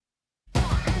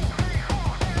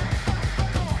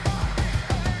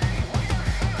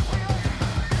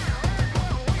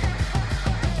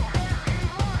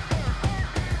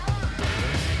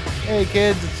Hey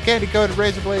kids, it's Candy Coated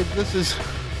Razor Blades. This is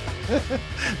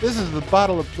this is the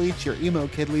bottle of bleach your emo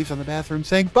kid leaves on the bathroom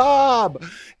saying, Bob!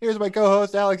 Here's my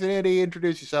co-host, Alex and Andy.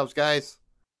 Introduce yourselves, guys.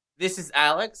 This is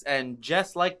Alex, and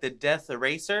just like the Death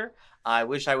Eraser, I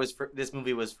wish this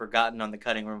movie was forgotten on the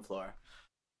cutting room floor.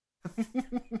 God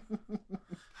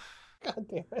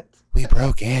damn it. We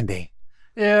broke Andy.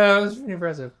 Yeah, it was pretty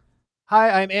impressive.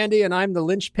 Hi, I'm Andy, and I'm the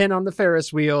linchpin on the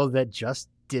Ferris wheel that just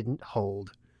didn't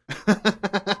hold.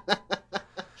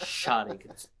 Shoddy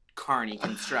carny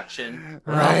construction.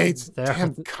 Right. Well,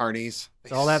 Damn carnies.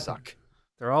 They all that suck.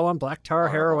 They're all on black tar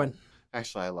heroin.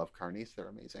 Actually, I love carnies. They're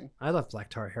amazing. I love black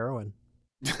tar heroin.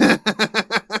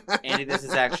 Andy, this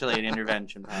is actually an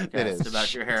intervention podcast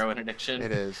about your heroin addiction.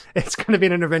 It is. It's going to be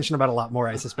an intervention about a lot more,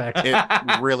 I suspect. It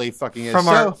really fucking is.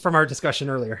 From our discussion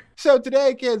earlier. So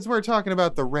today, kids, we're talking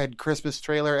about the Red Christmas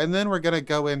trailer, and then we're going to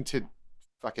go into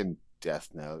fucking Death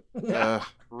Note.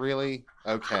 Really?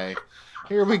 Okay.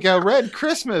 Here we go. Red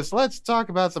Christmas. Let's talk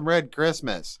about some Red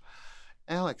Christmas.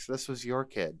 Alex, this was your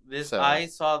kid. I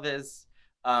saw this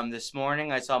this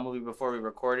morning. I saw a movie before we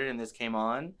recorded, and this came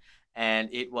on, and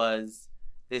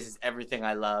this is everything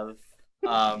I love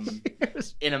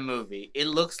in a movie. It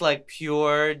looks like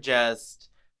pure, just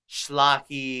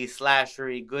schlocky,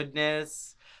 slashery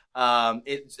goodness.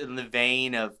 It's in the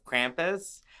vein of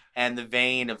Krampus and the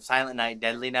vein of Silent Night,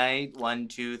 Deadly Night, 1,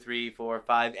 2, 3, 4,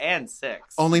 5, and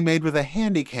 6. Only made with a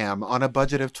handy cam on a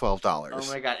budget of $12.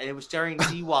 Oh my god, and it was starring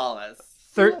Dee Wallace.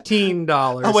 $13.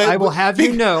 Oh, wait, I will have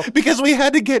you know. Because we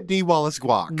had to get Dee Wallace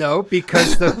guac. No,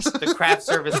 because the craft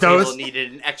service table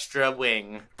needed an extra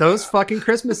wing. Those fucking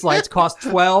Christmas lights cost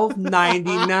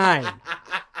 $12.99.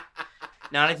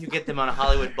 Not if you get them on a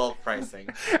Hollywood bulk pricing.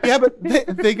 Yeah, but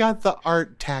they got the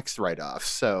art tax write-off,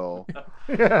 so...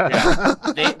 Yeah.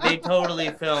 They totally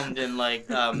filmed in, like,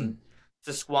 the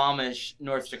Squamish,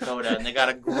 North Dakota, and they got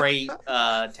a great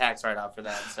tax write-off for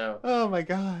that. So, oh my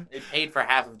god, they paid for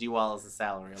half of Dee Wallace's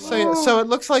salary. So it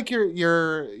looks like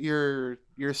your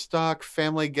stock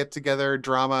family get-together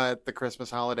drama at the Christmas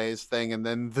holidays thing, and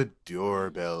then the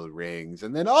doorbell rings,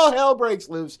 and then all hell breaks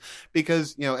loose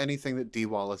because anything that Dee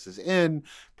Wallace is in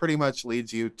pretty much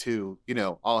leads you to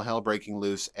all hell breaking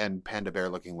loose and panda bear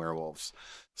looking werewolves.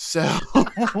 So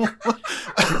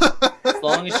as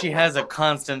long as she has a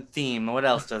constant theme, what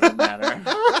else does it matter?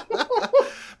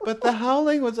 But The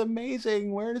Howling was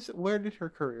amazing. Where did her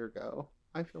career go?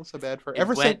 I feel so bad for her.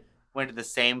 Went to the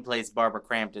same place Barbara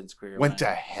Crampton's career went to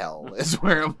hell is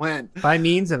where it went. By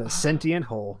means of a sentient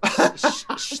hole.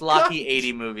 Schlocky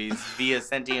 80 movies via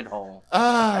sentient hole.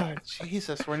 Ah,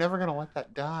 Jesus, we're never gonna let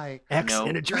that die. X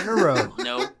integer in a row.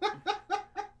 Nope.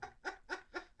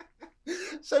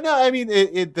 So no, I mean,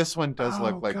 this one does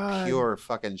look like pure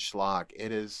fucking schlock.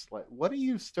 It is like, what are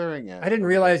you staring at? I didn't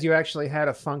realize you actually had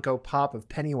a Funko Pop of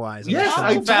Pennywise. Yes,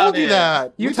 I told you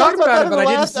that. You talked about it, but I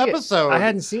didn't see episode. I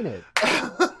hadn't seen it.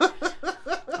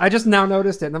 I just now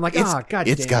noticed it, and I'm like, God damn it.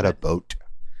 It's got a boat.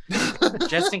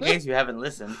 Just in case you haven't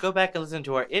listened, go back and listen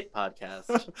to our It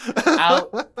podcast.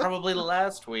 Out probably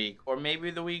last week, or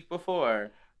maybe the week before.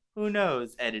 Who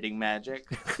knows? Editing magic.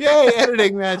 Yay,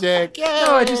 editing magic. Yay!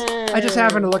 No, I just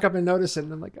happened to look up and notice it,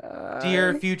 and I'm like,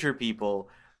 Dear future people,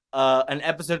 an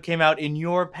episode came out in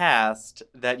your past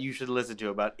that you should listen to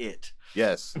about it.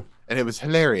 Yes, and it was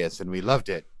hilarious, and we loved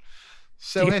it.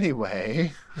 So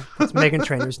anyway, that's Meghan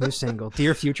Trainor's new single,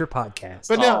 "Dear Future Podcast."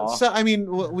 But no, so I mean,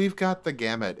 we've got the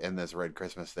gamut in this Red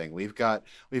Christmas thing. We've got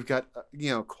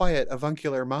quiet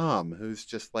avuncular mom who's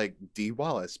just like Dee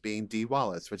Wallace being Dee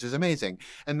Wallace, which is amazing.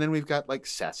 And then we've got like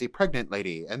sassy pregnant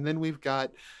lady, and then we've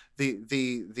got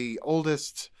the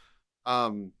oldest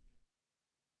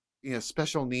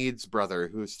special needs brother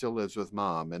who still lives with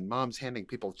mom, and mom's handing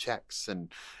people checks, and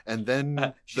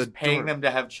then she's paying them to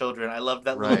have children. I love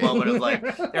that little moment of like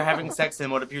they're having sex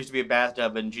in what appears to be a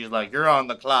bathtub, and she's like, "You're on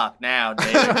the clock now,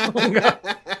 David."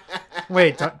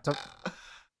 Wait, don't.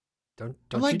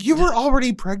 I'm like, you were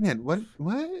already pregnant. What?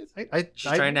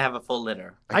 She's trying to have a full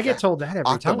litter. I get told that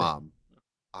every time.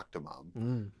 Octomom.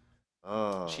 Mm.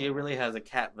 Oh. She really has a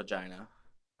cat vagina.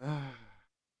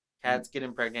 Cats get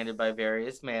impregnated by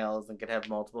various males and can have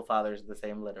multiple fathers of the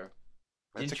same litter.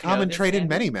 That's a common trait in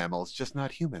many mammals, just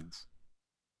not humans.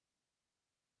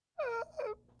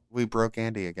 We broke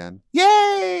Andy again.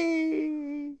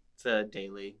 Yay! It's a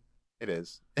daily. It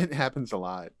is. It happens a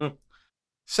lot.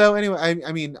 So anyway,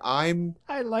 I mean, I'm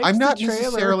not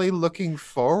necessarily looking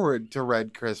forward to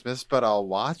Red Christmas, but I'll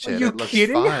watch it. Are you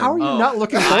kidding? How are you not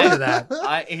looking forward to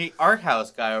that? Art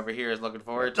house guy over here is looking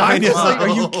forward to it. Are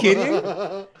you kidding?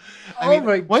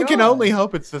 One can only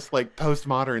hope it's this like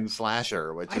postmodern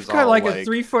slasher, which is got like a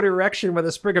 3-foot erection with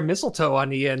a sprig of mistletoe on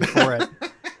the end for it.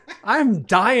 I'm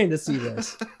dying to see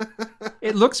this.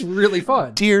 It looks really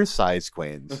fun. Dear size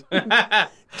queens.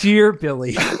 Dear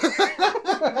Billy.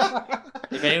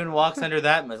 If anyone walks under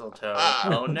that mistletoe,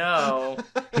 oh no.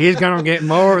 He's gonna get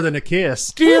more than a kiss.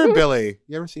 Dear Billy.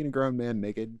 You ever seen a grown man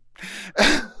naked?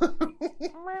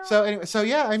 So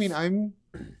yeah, I mean,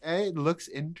 it looks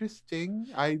interesting.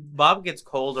 Bob gets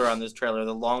colder on this trailer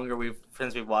the longer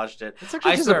since we've watched it. It's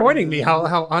actually disappointing me how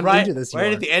into this you right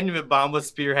are. at the end of it, Bob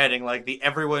was spearheading like the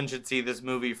everyone should see this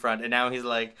movie front, and now he's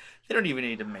like, they don't even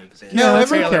need to make this. No, the it's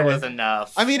trailer okay. was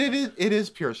enough. I mean, it is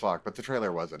pure schlock, but the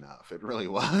trailer was enough. It really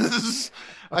was.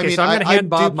 Okay, so I'm going to hand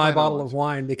Bob my plan bottle on of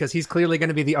wine because he's clearly going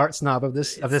to be the art snob of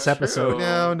this It's episode. true.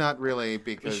 No, not really, we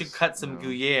because should cut some no.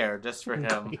 Gruyere just for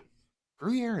him.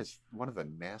 Gruyere is one of the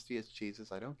nastiest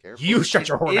cheeses. I don't care. For You it. shut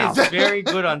your whore It's mouth. very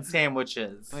good on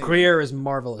sandwiches. Gruyere is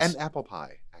marvelous. And apple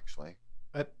pie, actually.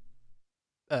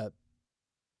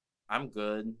 I'm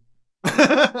good.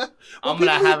 Well, I'm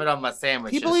gonna have it on my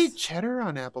sandwiches. People eat cheddar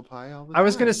on apple pie all the time. I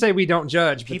was going to say we don't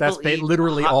judge, but People that's eat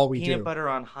literally hot all we peanut do. butter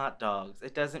on hot dogs.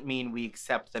 It doesn't mean we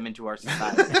accept them into our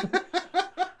society.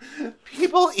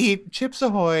 People eat Chips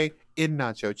Ahoy in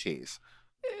nacho cheese.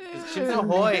 Chips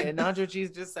Ahoy and nacho cheese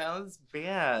just sounds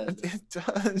bad. It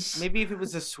does. Maybe if it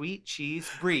was a sweet cheese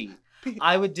brie,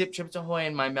 I would dip Chips Ahoy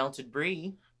in my melted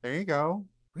brie. There you go.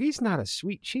 Brie's not a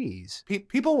sweet cheese.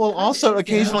 People will also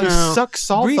occasionally No. suck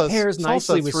Brie salsa, pairs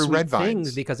nicely salsa with through sweet red vines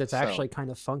things because it's So, actually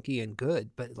kind of funky and good.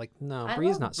 But like, no, I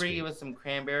Brie's love not brie sweet. with some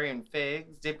cranberry and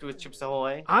figs dipped with Chips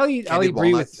Ahoy. I'll eat Candied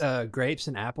Brie walnuts. with grapes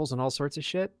and apples and all sorts of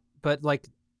shit. But like,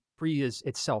 Brie is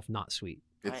itself not sweet.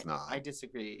 it's not. I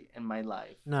disagree in my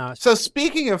life. No, So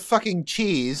speaking of fucking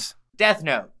cheese, Death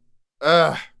Note.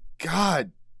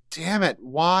 God damn it!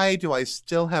 Why do I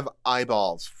still have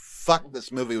eyeballs? Fuck,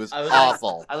 this movie was I would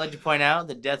awful. I'd like to point out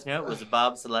that Death Note was a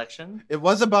Bob selection. It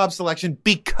was a Bob selection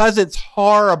because it's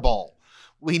horrible.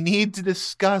 We need to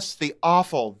discuss the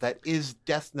awful that is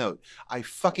Death Note. I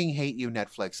fucking hate you,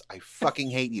 Netflix. I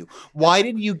fucking hate you. Why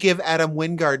did you give Adam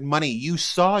Wingard money? You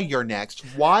saw Your Next.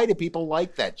 Why do people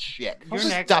like that shit? Your Just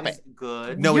next stop is it.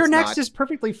 good. No, Your it's next not. is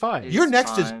perfectly fine. It's Your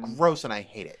Next fine. is gross and I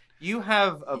hate it. You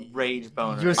have a rage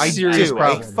boner. You're I serious do.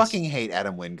 problems. I fucking hate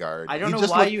Adam Wingard. I don't He know just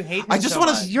why look- you hate him I just so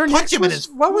want much. to Your punch next him in was, his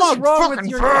what was smug wrong with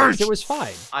fucking your face. next? It was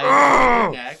fine. I hate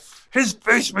your next. His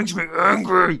face makes me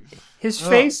angry. His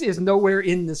face is nowhere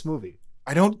in this movie.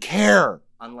 I don't care.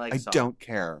 Unlike I Saw. don't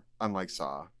care. Unlike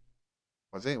Saw.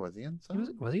 Was he in Saw?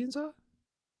 Was he in Saw?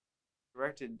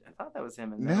 Directed. I thought that was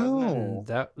him. In there, No. wasn't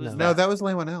it? No. No, that was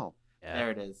Leywell. Yeah.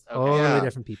 There it is. Okay. Totally Yeah.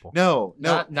 different people. No.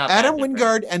 Not that Adam different.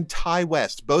 Wingard and Ty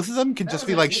West, both of them can That just was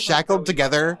be a like different shackled Bowie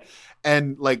together guy.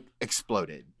 and like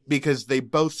exploded because they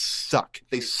both suck.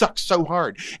 They suck so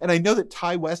hard. And I know that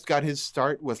Ty West got his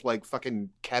start with like fucking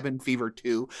Cabin Fever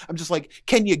 2. I'm just like,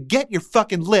 can you get your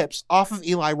fucking lips off of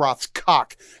Eli Roth's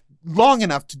cock long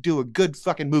enough to do a good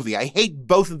fucking movie? I hate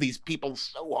both of these people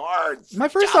so hard. My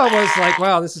first thought was like,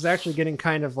 wow, this is actually getting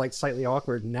kind of like slightly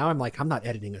awkward. And now I'm like, I'm not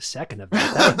editing a second of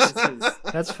that.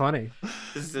 That's funny.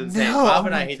 This is insane. No, Bob oh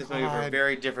and I my hate this movie for God.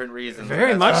 very different reasons. Very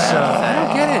That's much what so. I'm I don't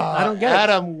saying. get it. I don't get it.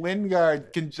 Adam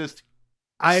Wingard can just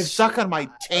suck on my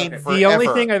taint Okay. forever. The only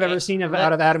thing I've ever Okay. seen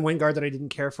out of Adam Wingard that I didn't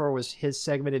care for was his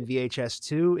segment in VHS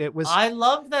 2. It was I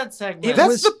loved that segment.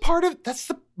 That's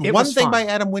the It one was thing by fine.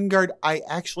 Adam Wingard I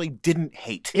actually didn't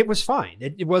hate. it was fine.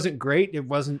 It wasn't great. It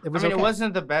was I mean, okay. it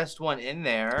wasn't the best one in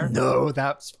there. No,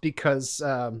 that's because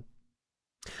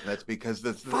That's because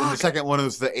the Fuck. second one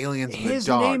was the aliens and his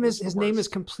the dog. name was is the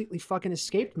worst. completely fucking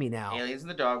escaped me now. Aliens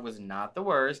and the Dog was not the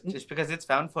worst, just because it's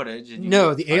found footage. And you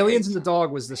No, the I aliens hate- and the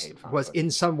dog was I hate found was in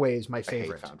footage. some ways my I hate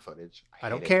favorite. found footage. I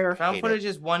don't hate it. care. found Hate footage it.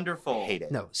 is wonderful. I hate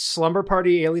it. No, Slumber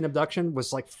Party Alien Abduction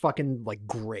was like fucking like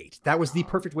great. That was the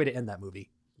perfect way to end that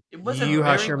movie. It was a You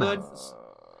hush very your good. mouth.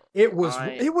 It was I-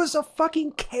 it was a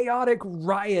fucking chaotic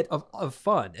riot of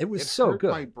fun. It was It so hurt good.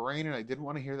 my brain, and I didn't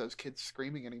want to hear those kids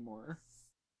screaming anymore.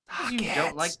 You Fuck don't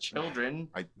it. like children.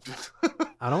 I,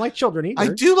 I don't like children either. I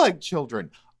do like children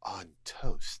on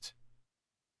toast.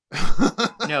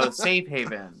 No, Safe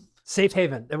Haven. Safe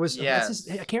Haven. It was. Yes.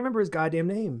 I can't remember his goddamn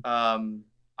name.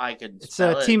 I could. It's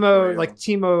spell it for Timo, you. like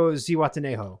Timo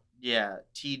Ziwatanejo. Yeah,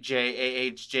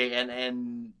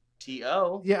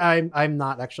 TJAHJNNTO. Yeah, I'm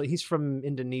not actually. He's from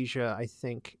Indonesia, I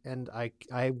think, and I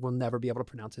will never be able to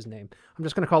pronounce his name. I'm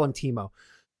just going to call him Timo,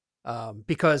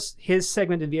 because his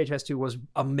segment in VHS 2 was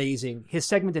amazing. His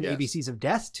segment in Yes. ABCs of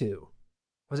Death 2,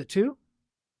 was it 2?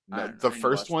 I The didn't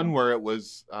first watch one them. where it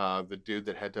was the dude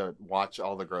that had to watch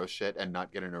all the gross shit and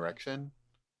not get an erection.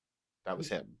 That was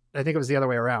him. I think it was the other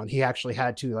way around. He actually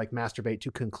had to like masturbate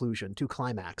to conclusion, to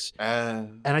climax, Uh,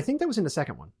 and I think that was in the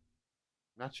second one.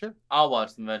 Not sure. I'll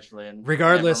watch them eventually, and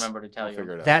Regardless, never remember to tell I'll you.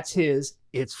 figure it out. That's his.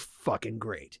 It's fucking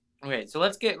great. Okay, so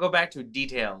let's go back to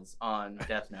details on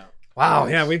Death Note, Wow,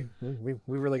 yeah, we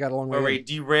really got a long way. where we in.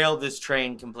 derailed this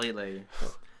train completely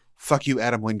Fuck you,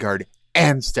 Adam Wingard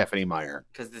and Stephanie Meyer.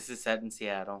 because this is set in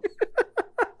Seattle.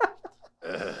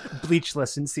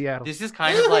 Bleachless in Seattle. This is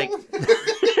kind of like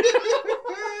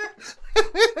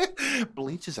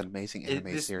Bleach is an amazing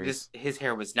anime series. his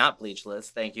hair was not bleachless.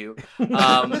 Thank you.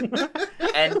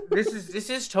 And this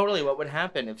is totally what would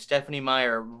happen if Stephanie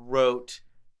Meyer wrote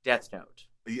Death Note.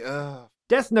 Yeah.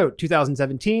 Death Note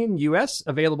 2017 US,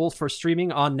 available for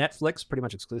streaming on Netflix pretty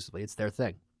much exclusively. It's their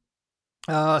thing.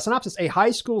 Synopsis: a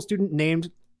high school student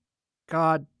named,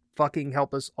 God fucking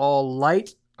help us all,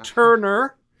 Light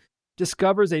Turner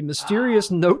discovers a mysterious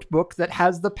notebook that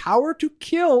has the power to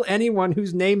kill anyone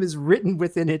whose name is written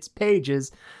within its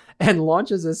pages and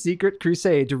launches a secret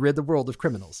crusade to rid the world of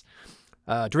criminals.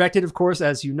 Directed, of course,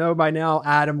 as you know by now,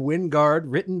 Adam Wingard,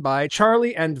 written by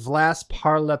Charlie and Vlas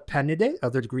Parlapanidis. Oh,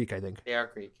 they're Greek, I think. They are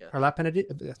Greek. Yeah.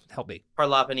 Parlapanidis? Help me.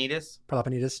 Parlapanidis.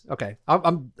 Parlapanidis? Okay.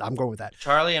 I'm going with that.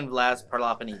 Charlie and Vlas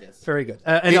Parlapanidis. Very good.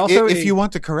 And also, if you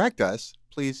want to correct us,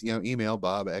 please email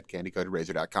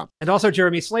bob@candycoatedrazor.com. And also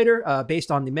Jeremy Slater,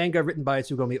 based on the manga written by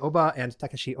Tsugomi Oba and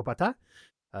Takashi Obata,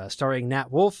 starring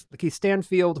Nat Wolff, Lakeith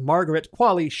Stanfield, Margaret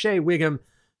Qualley, Shea Wiggum,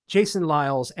 Jason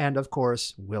Lyles, and of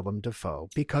course, Willem Dafoe.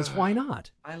 Because why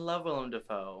not? I love Willem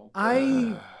Dafoe.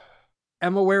 I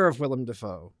am aware of Willem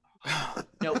Dafoe.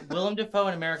 No, Willem Dafoe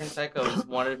in American Psycho is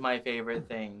one of my favorite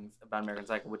things about American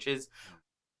Psycho, which is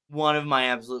one of my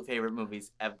absolute favorite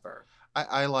movies ever.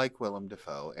 I like Willem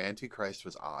Dafoe. Antichrist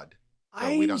was odd. So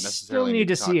I we don't still necessarily need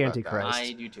to talk see about that. Antichrist.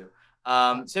 I do too.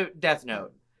 So Death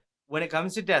Note. When it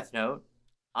comes to Death Note,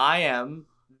 I am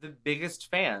the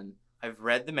biggest fan. I've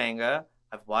read the manga.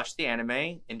 I've watched the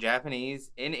anime in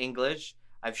Japanese, in English.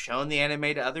 I've shown the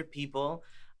anime to other people.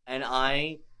 And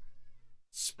I,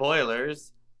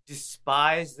 spoilers,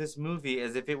 despise this movie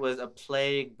as if it was a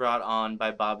plague brought on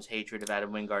by Bob's hatred of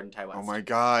Adam Wingard and Ty West. Oh my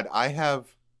god, I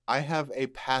have a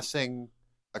passing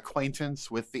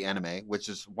acquaintance with the anime, which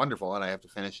is wonderful, and I have to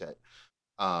finish it.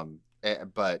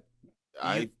 But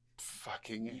I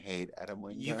fucking hate Adam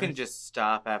Wingard. You can just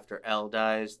stop after L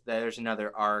dies. There's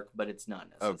another arc, but it's not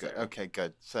necessary. Okay,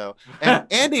 good. So, and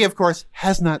Andy, of course,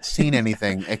 has not seen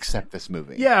anything except this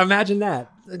movie. Yeah, imagine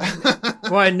that.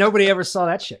 Why, nobody ever saw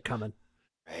that shit coming.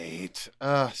 Right.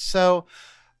 So,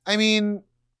 I mean,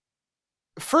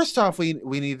 first off, we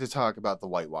need to talk about the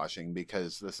whitewashing,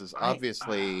 because this is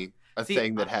obviously a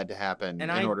thing that had to happen in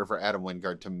order for Adam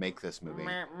Wingard to make this movie.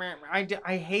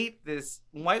 I hate this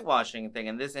whitewashing thing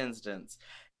in this instance.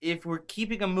 If we're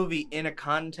keeping a movie in a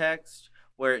context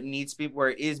where it needs to be, where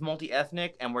it is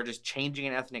multi-ethnic, and we're just changing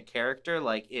an ethnic character,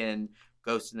 like in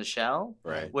Ghost in the Shell,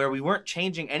 right, where we weren't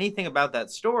changing anything about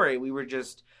that story, we were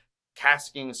just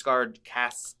casting ScarJo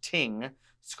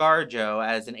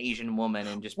as an Asian woman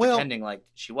and just pretending like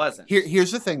she wasn't.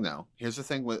 Here's the thing, though. Here's the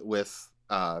thing with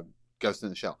Ghost in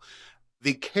the Shell.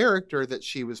 The character that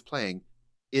she was playing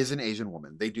is an Asian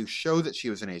woman. They do show that she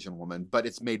was an Asian woman, but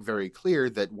it's made very clear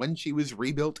that when she was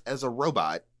rebuilt as a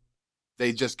robot,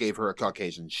 they just gave her a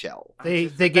Caucasian shell. They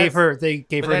gave her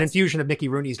an infusion of Mickey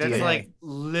Rooney's DNA. That's like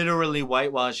literally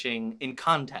whitewashing in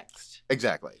context.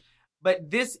 Exactly. But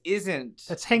this isn't.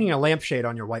 That's hanging a lampshade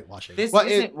on your whitewashing. This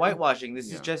isn't whitewashing.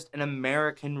 This is just an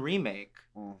American remake.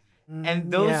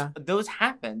 And those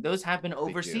happen. Those happen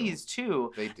overseas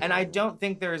too. They do. And I don't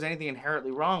think there is anything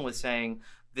inherently wrong with saying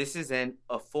this isn't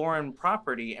a foreign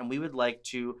property and we would like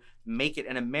to make it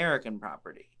an American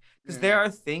property. Because there are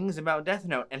things about Death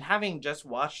Note. And having just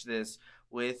watched this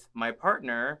with my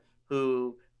partner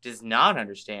who does not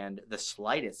understand the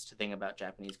slightest thing about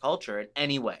Japanese culture in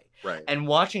any way. Right. And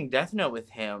watching Death Note with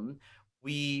him,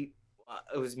 it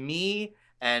was me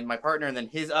and my partner and then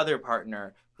his other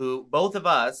partner, who both of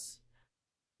us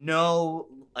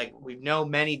we know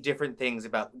many different things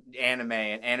about anime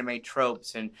and anime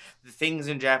tropes and the things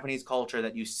in Japanese culture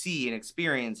that you see and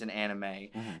experience in anime.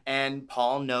 Mm-hmm. And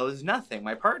Paul knows nothing,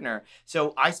 my partner.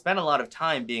 So I spent a lot of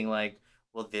time being like,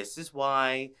 well, this is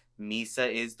why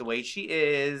Misa is the way she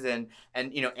is, and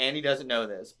Andy doesn't know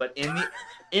this, but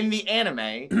in the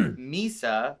anime,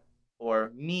 Misa,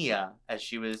 or Mia, as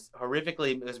she was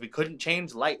horrifically, because we couldn't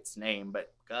change Light's name,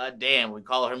 but goddamn, we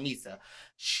call her Misa.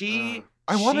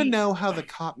 I want to know how the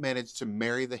cop managed to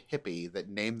marry the hippie that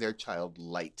named their child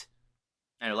Light.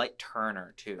 And Light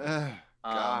Turner too.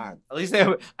 God. At least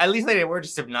they were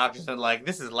just obnoxious and like,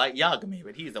 this is Light Yagami,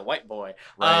 but he's a white boy.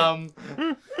 Right.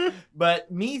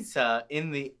 But Misa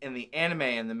in the anime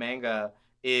and the manga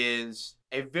is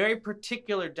a very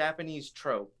particular Japanese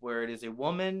trope where it is a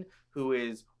woman who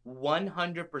is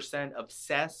 100%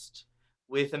 obsessed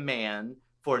with a man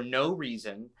for no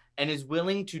reason and is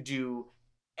willing to do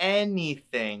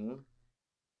anything,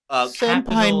 Senpai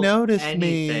capital noticed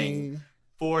anything me.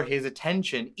 for his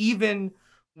attention, even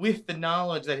with the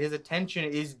knowledge that his attention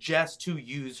is just to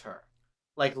use her.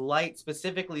 Like Light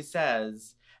specifically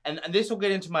says, and this will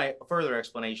get into my further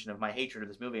explanation of my hatred of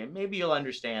this movie, and maybe you'll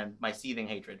understand my seething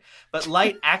hatred. But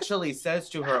Light actually says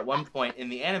to her at one point in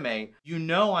the anime, you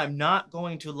know I'm not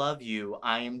going to love you.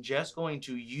 I am just going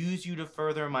to use you to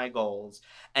further my goals.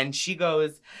 And she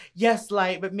goes, yes,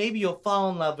 Light, but maybe you'll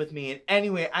fall in love with me. And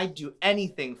anyway, I'd do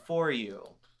anything for you.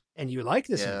 And you like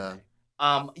this Yeah.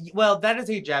 anime. Well, that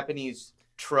is a Japanese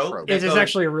trope. It is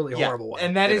actually a really horrible one.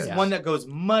 And that It is is. one that goes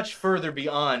much further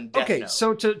beyond Death Okay, Note.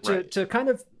 so to Right. kind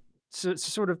of to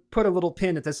sort of put a little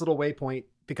pin at this little waypoint,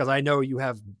 because I know you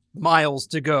have miles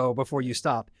to go before you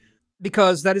stop,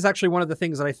 because that is actually one of the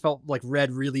things that I felt like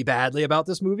read really badly about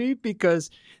this movie, because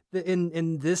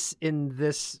in this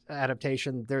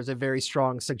adaptation there's a very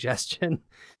strong suggestion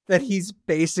that he's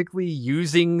basically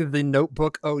using the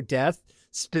Notebook O Death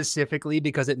specifically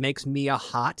because it makes Mia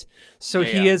hot, so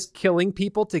he Yeah. is killing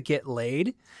people to get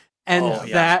laid. And Oh,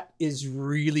 yeah. that is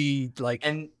really like,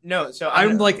 And no, so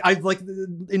I'm like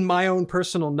in my own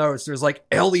personal notes, there's like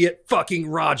Elliot fucking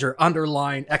Roger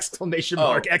underline exclamation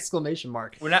mark exclamation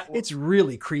mark. we're not. It's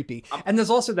really creepy. And there's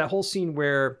also that whole scene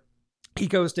where he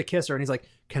goes to kiss her and he's like,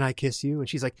 "Can I kiss you?" And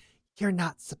she's like, "You're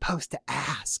not supposed to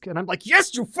ask." And I'm like,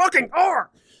 "Yes, you fucking are."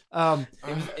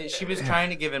 She was trying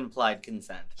to give implied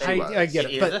consent. I get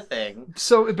It it, is but a thing.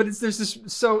 so but it's there's this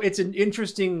so it's an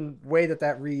interesting way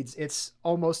that reads. It's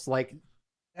almost like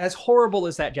as horrible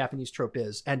as that Japanese trope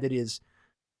is, and it is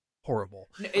horrible.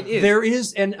 It is. There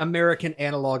is an American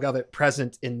analog of it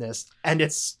present in this, and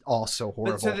it's also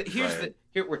horrible. But so here's Right.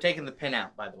 here we're taking the pin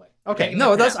out, by the way. We're Okay, taking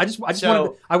no, the pin that's out. I just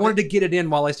So- wanted to get it in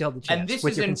while I still have the chance. And this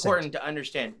with is your consent. important to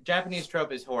understand. Japanese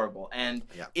trope is horrible, and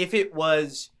Yeah. if it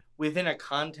was within a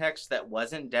context that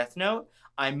wasn't Death Note,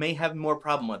 I may have more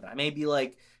problem with it. I may be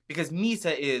like, because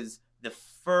Misa is the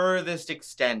furthest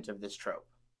extent of this trope.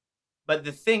 But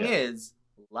the thing is,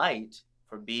 Light,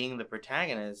 for being the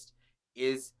protagonist,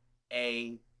 is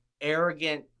a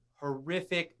arrogant,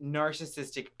 horrific,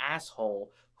 narcissistic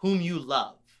asshole whom you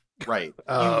love. Right.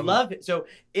 You love it. So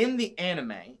in the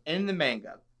anime, in the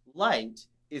manga, Light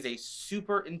is a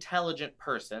super intelligent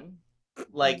person.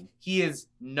 Like he is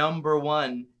number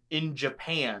one in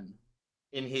Japan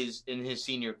in his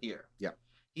senior year. Yeah.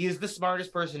 He is the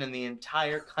smartest person in the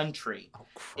entire country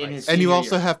in his And you senior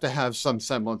also year. have to have some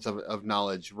semblance of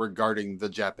knowledge regarding the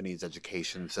Japanese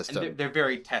education system. And they're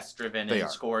very test driven They and are.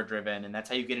 score driven, and that's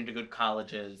how you get into good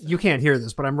colleges. You can't hear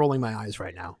this, but I'm rolling my eyes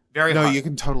right now. Very No, hard. you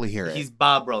can totally hear it. He's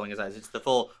Bob rolling his eyes. It's the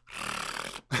full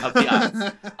of the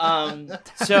eyes.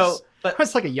 But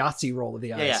It's like a Yahtzee roll of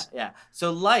the eyes. yeah.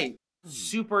 So Light,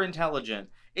 super intelligent.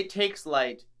 It takes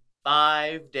Light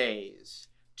 5 days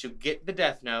to get the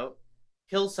Death Note,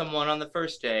 kill someone on the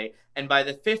first day, and by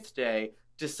the 5th day,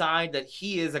 decide that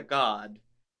he is a god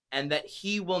and that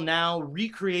he will now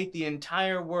recreate the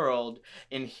entire world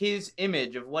in his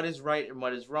image of what is right and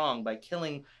what is wrong by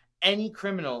killing any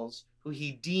criminals who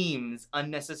he deems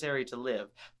unnecessary to live.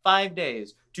 5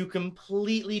 days to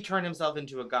completely turn himself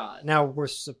into a god. Now we're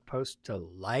supposed to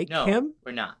like No, him?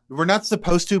 we're not. We're not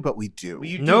supposed to, but we do.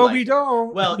 You do No, like we him.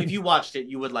 don't. Well, if you watched it,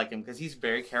 you would like him because he's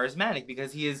very charismatic.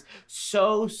 Because he is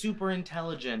so super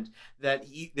intelligent that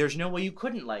there's no way you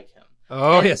couldn't like him.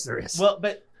 Oh, And- yes, there is. Well,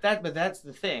 but that's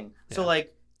the thing. So Yeah.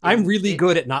 like, I'm really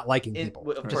good at not liking In,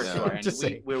 people. of course Yeah. you are. Andy. Just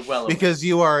saying. We're well aware. Because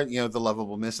you are, the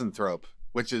lovable misanthrope,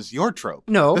 which is your trope.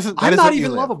 No, That I'm is not what you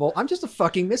even live. lovable. I'm just a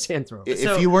fucking misanthrope.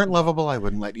 So- If you weren't lovable, I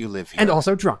wouldn't let you live here. And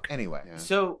also drunk. Anyway. Yeah.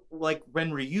 So like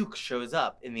when Ryuk shows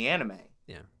up in the anime,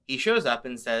 Yeah. he shows up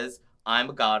and says, "I'm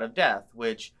a god of death,"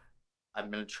 which I'm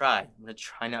gonna try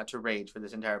not to rage for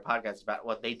this entire podcast about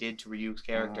what they did to Ryuk's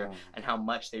character Oh. and how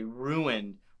much they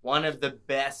ruined one of the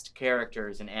best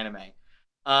characters in anime.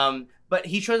 But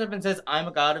he shows up and says, "I'm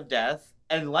a god of death,"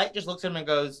 and Light just looks at him and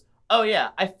goes, "Oh yeah,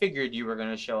 I figured you were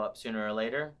gonna show up sooner or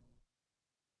later."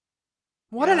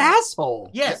 What an asshole.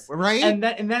 Yes, Right? and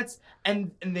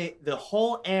the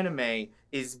whole anime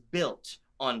is built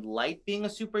on Light being a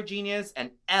super genius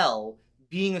and L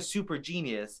being a super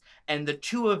genius, and the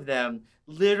two of them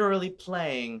literally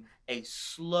playing a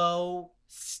slow,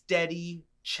 steady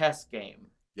chess game.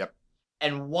 Yep.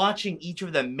 And watching each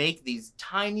of them make these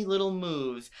tiny little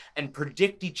moves and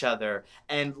predict each other.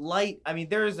 And Light, I mean,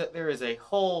 there is a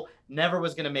whole, never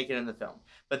was going to make it in the film,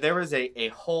 but there was a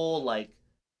whole, like,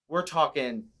 we're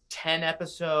talking 10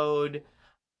 episode,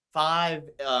 5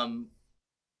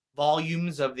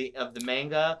 volumes of the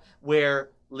manga where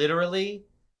literally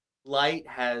Light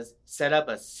has set up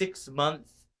a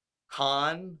 6-month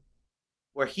con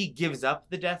where he gives up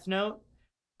the Death Note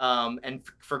and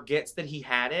forgets that he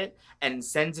had it and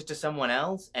sends it to someone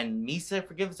else, and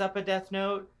Misa gives up a Death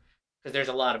Note. Because there's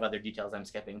a lot of other details I'm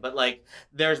skipping. But, like,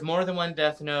 there's more than one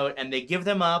Death Note, and they give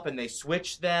them up, and they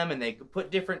switch them, and they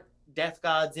put different death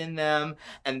gods in them,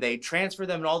 and they transfer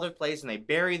them in all their places, and they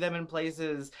bury them in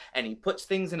places, and he puts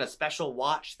things in a special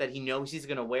watch that he knows he's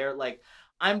going to wear. Like,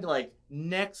 I'm, like,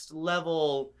 next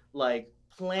level, like,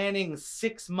 planning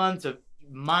 6 months of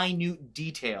minute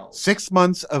details. 6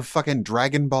 months of fucking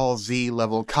Dragon Ball Z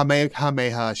level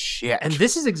Kamehameha shit. And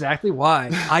this is exactly why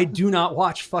I do not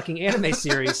watch fucking anime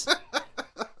series.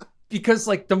 Because,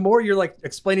 like, the more you're, like,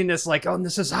 explaining this, like, oh,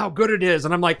 this is how good it is,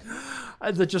 and I'm like,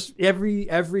 just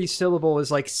every syllable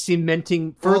is, like,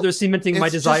 cementing my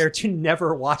desire to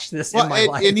never watch this in my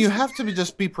life. And you have to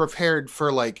just be prepared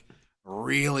for, like,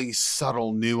 really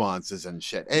subtle nuances and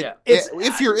shit.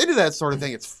 If you're into that sort of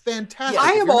thing, it's fantastic.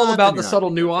 I am all about the subtle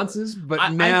nuances, but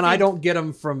I don't get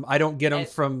them from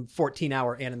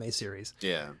 14-hour anime series.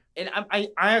 Yeah. And I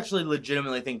actually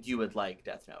legitimately think you would like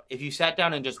Death Note. If you sat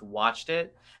down and just watched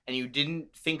it and you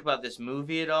didn't think about this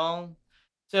movie at all.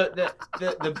 So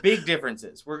the big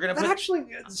differences we're gonna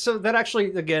that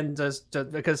actually again does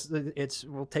because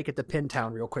we'll take it to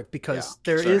Pintown real quick because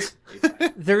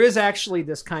there is actually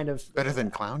this kind of better than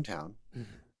Clown Town.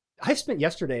 I spent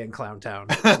yesterday in Clown Town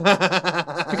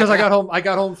because I got home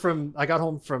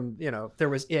from there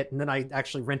was it, and then I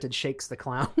actually rented Shakes the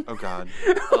Clown. Oh God.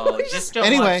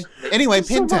 Anyway,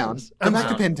 Pintown. Come back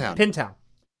to Pintown. Pintown.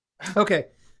 Okay.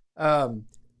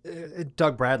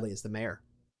 Doug Bradley is the mayor.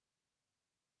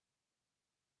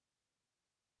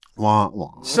 Wah,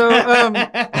 wah. So,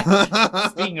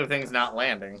 speaking of things not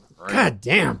landing, God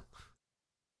damn.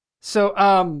 So,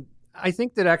 I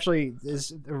think that actually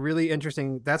is really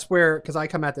interesting. That's where, because I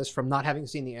come at this from not having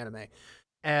seen the anime,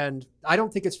 and I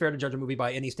don't think it's fair to judge a movie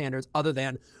by any standards other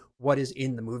than what is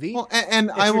in the movie. Well,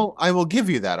 and I will give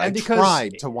you that. I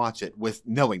tried to watch it with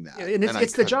knowing that, and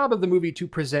it's the job of the movie to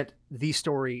present the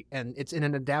story, and it's in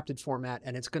an adapted format,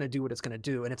 and it's going to do what it's going to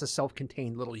do, and it's a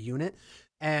self-contained little unit,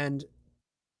 and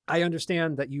I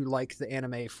understand that you like the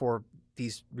anime for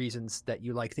these reasons that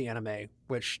you like the anime,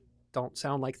 which don't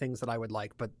sound like things that I would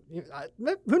like, but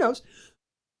who knows?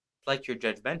 Like you're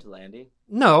judgmental, Andy.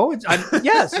 No,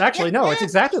 yes, actually, no. It's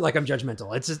exactly like I'm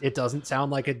judgmental. It doesn't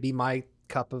sound like it'd be my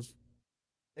cup of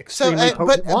extremely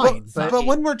potent wine. But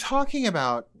when we're talking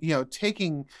about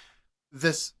taking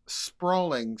this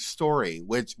sprawling story,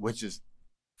 which is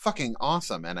fucking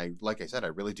awesome, and like I said, I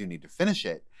really do need to finish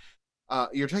it.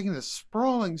 You're taking this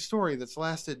sprawling story that's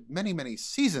lasted many, many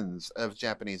seasons of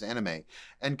Japanese anime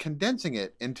and condensing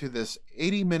it into this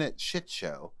 80-minute shit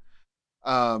show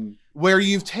where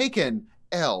you've taken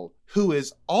L, who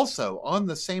is also on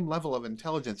the same level of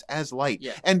intelligence as Light,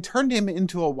 and turned him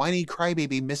into a whiny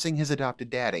crybaby missing his adopted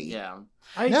daddy. Yeah.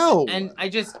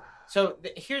 Here's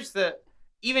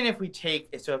even if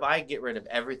if I get rid of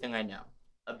everything I know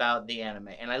about the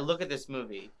anime and I look at this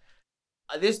movie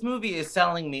is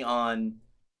selling me on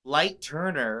Light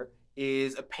Turner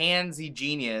is a pansy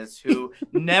genius who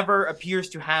never appears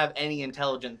to have any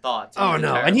intelligent thoughts. Oh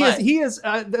no, and he is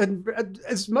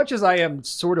as much as I am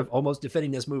sort of almost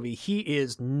defending this movie, he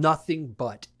is nothing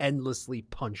but endlessly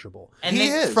punchable. And he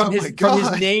is from his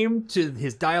name to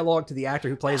his dialogue to the actor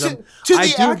who plays him to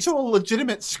the actual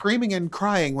legitimate screaming and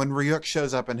crying when Ryuk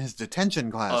shows up in his detention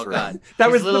classroom. Oh God,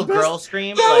 that his was little the best. Girl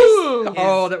scream.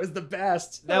 That was the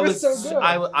best. That was so good.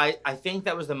 I think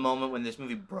that was the moment when this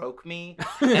movie broke me,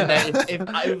 and that if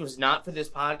it was not for this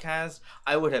podcast,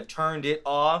 I would have turned it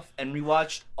off and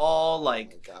rewatched all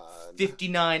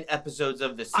 59 episodes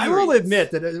of the series. I will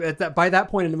admit that by that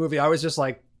point in the movie, I was just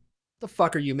like, "The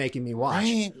fuck are you making me watch?"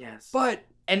 Right? Yes, but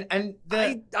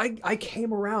I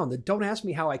came around. Don't ask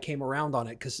me how I came around on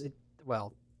it because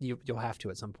you'll have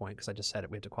to at some point because I just said it.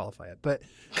 We have to qualify it, but.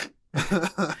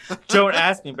 Don't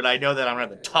ask me, but I know that I'm going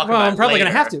to talk about it. Well, I'm probably going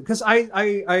to have to because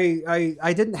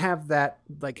I didn't have that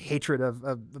hatred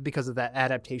of because of that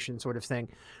adaptation sort of thing.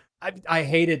 I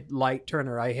hated Light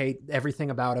Turner. I hate everything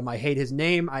about him. I hate his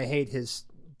name. I hate his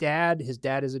dad. His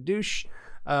dad is a douche.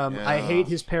 I hate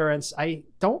his parents. I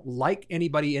don't like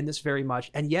anybody in this very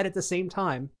much, and yet at the same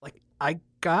time, I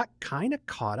got kind of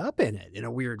caught up in it in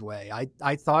a weird way.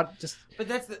 I thought just, but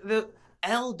that's the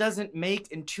L doesn't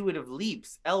make intuitive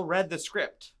leaps. L read the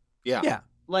script. Yeah.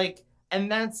 And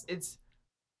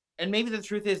maybe the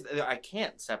truth is that I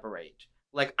can't separate.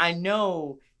 I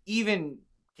know even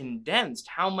condensed,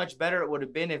 how much better it would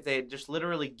have been if they had just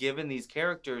literally given these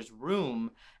characters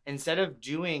room instead of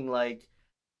doing like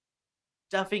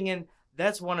stuffing in.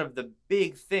 That's one of the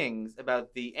big things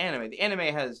about the anime. The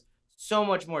anime has so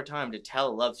much more time to tell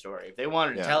a love story. If they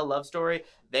wanted to tell a love story,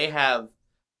 they have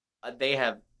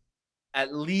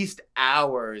at least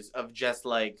hours of just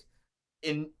like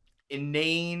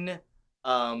inane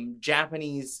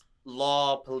Japanese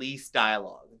law police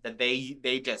dialogue that they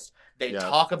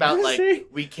talk about, like,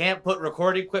 we can't put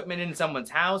recording equipment in someone's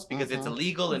house because it's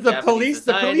illegal in Japanese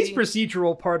society. The police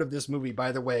procedural part of this movie,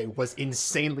 by the way, was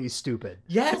insanely stupid.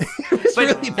 Yes,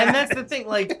 really bad. And that's the thing.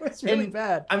 Like, it's really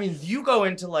bad. I mean, you go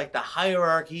into like the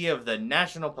hierarchy of the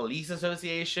National Police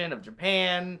Association of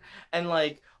Japan, and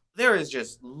like there is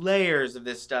just layers of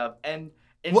this stuff, and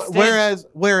instead,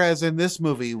 whereas in this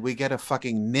movie we get a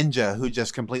fucking ninja who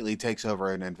just completely takes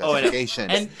over an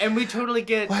investigation, and we totally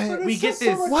get this.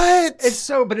 It's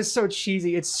so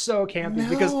cheesy. It's so campy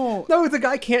because the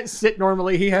guy can't sit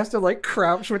normally. He has to like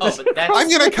crouch with this. I'm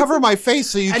gonna cover my face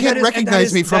so you can't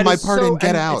recognize me from my part and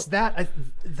get out. That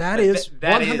is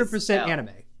 100% anime.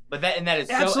 But that is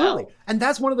absolutely, so and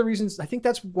that's one of the reasons. I think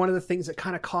that's one of the things that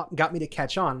kind of got me to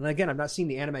catch on. And again, I've not seen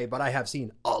the anime, but I have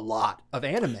seen a lot of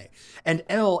anime. And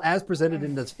L, as presented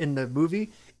in the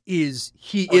movie, is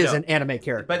an anime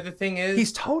character. But the thing is,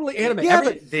 he's totally anime. Yeah,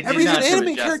 but he's an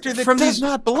anime character that does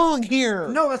not belong here.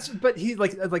 No, but he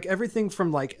like everything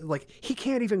from like he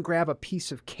can't even grab a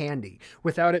piece of candy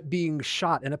without it being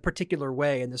shot in a particular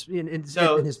way, and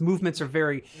and his movements are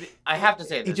very. I have to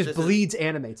say this. It just bleeds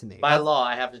anime to me. By law,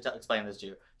 I have to explain this to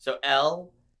you. So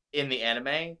L in the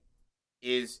anime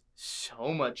is so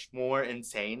much more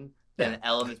insane than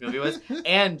L in this movie was.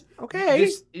 And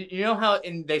you know how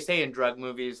they say in drug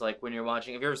movies, like when you're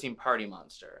watching, have you ever seen Party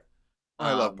Monster?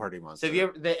 I love Party Monster.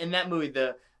 So in that movie,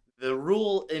 the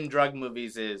rule in drug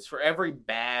movies is for every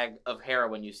bag of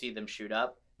heroin you see them shoot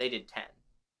up, they did 10.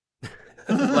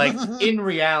 Like in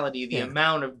reality, the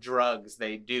amount of drugs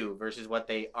they do versus what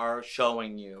they are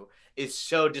showing you is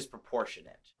so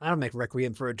disproportionate. That'll make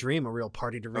Requiem for a Dream a real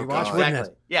party to rewatch, wouldn't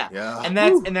it? Yeah. And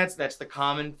that's the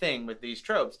common thing with these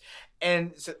tropes.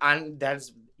 And so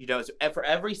that's so for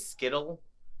every Skittle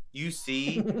you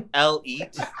see L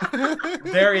eat,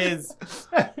 there is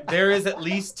at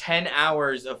least 10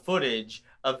 hours of footage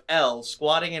of L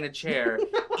squatting in a chair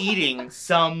eating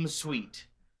some sweet.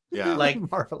 Yeah. Like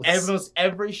marvelous. Almost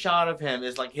every shot of him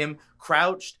is like him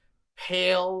crouched,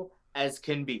 pale as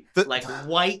can be, like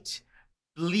white,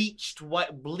 bleached,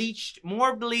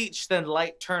 more bleached than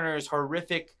Light Turner's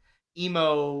horrific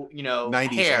emo,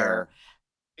 90s hair.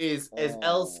 Is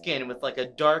L's skin with like a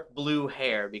dark blue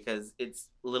hair because it's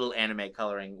a little anime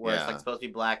coloring where it's like supposed to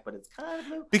be black, but it's kind of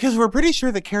blue. Because we're pretty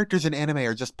sure the characters in anime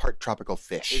are just part tropical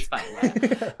fish. It's fine,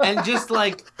 yeah. And just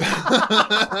like,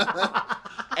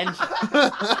 and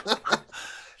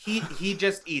he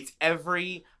just eats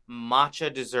every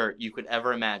matcha dessert you could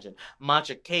ever imagine.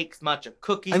 Matcha cakes, matcha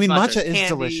cookies. I mean, matcha candy. is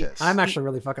delicious. I'm actually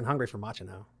really fucking hungry for matcha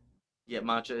now. Yeah,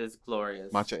 matcha is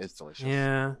glorious. Matcha is delicious.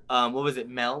 Yeah. What was it?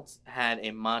 Melt had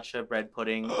a matcha bread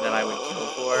pudding that I would kill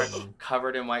for,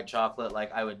 covered in white chocolate.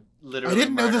 Like I would literally. I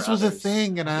didn't know this was others. a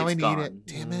thing, and I only need gone. it.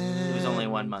 Damn it! It was only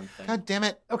 1 month thing. God damn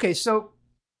it! Okay, so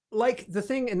like the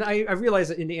thing, and I realize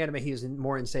that in the anime he is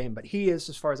more insane, but he is,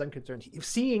 as far as I'm concerned,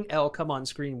 seeing L come on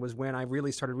screen was when I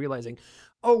really started realizing,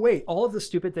 oh wait, all of the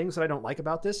stupid things that I don't like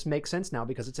about this make sense now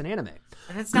because it's an anime.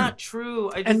 And it's not true.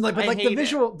 I hate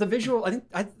the visual. I think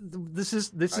this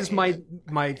is my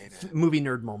movie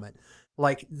nerd moment.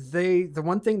 Like the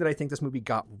one thing that I think this movie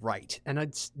got right, and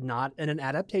it's not in an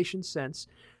adaptation sense.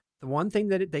 The one thing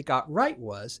that they got right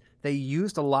was they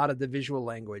used a lot of the visual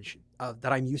language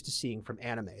that I'm used to seeing from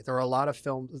anime. There are a lot of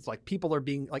films, it's like people are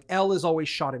being, like L is always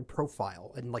shot in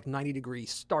profile, in like 90-degree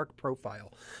stark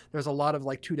profile. There's a lot of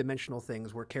like two-dimensional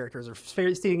things where characters are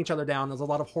staring each other down. There's a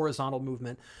lot of horizontal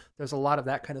movement. There's a lot of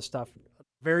that kind of stuff.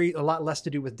 A lot less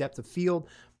to do with depth of field.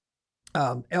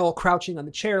 L crouching on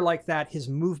the chair like that, his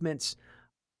movements.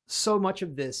 So much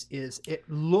of this it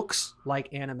looks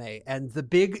like anime, and the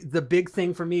big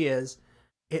thing for me is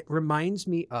it reminds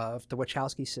me of the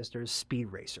Wachowski sisters'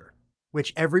 Speed Racer,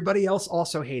 which everybody else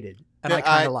also hated, and I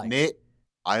kind of liked.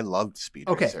 I loved Speed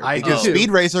Okay, Racer. I because do.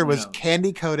 Speed Racer was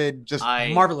candy coated, just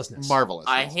marvelousness. Marvelous.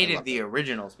 I hated the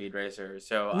original Speed Racer,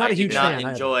 so Not I a huge did not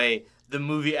fan, enjoy the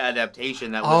movie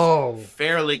adaptation that was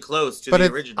fairly close to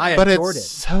the original. But it's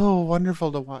so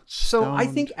wonderful to watch. So I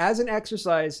think as an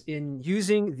exercise in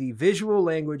using the visual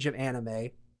language of anime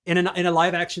in a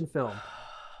live action film,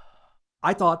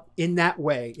 I thought in that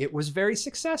way it was very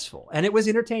successful and it was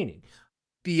entertaining.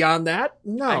 beyond that,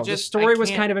 no. The story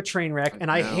was kind of a train wreck, and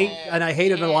I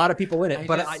hated a lot of people in it.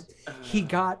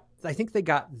 I think they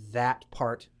got that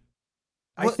part.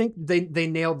 I think they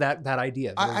nailed that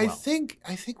idea. I think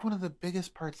one of the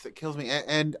biggest parts that kills me,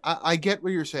 and I get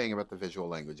what you're saying about the visual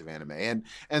language of anime,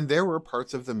 and there were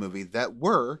parts of the movie that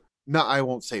were not, I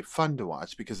won't say fun to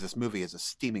watch, because this movie is a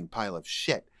steaming pile of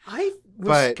shit. I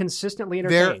was consistently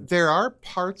entertained. There are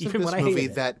parts of this movie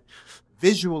that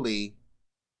visually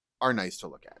are nice to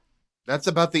look at. That's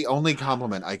about the only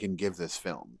compliment I can give this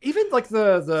film. Even like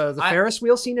the Ferris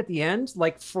wheel scene at the end,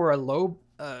 like for a low,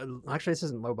 actually this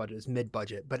isn't low budget, it's mid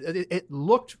budget, but it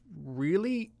looked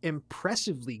really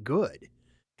impressively good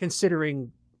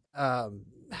considering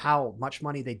how much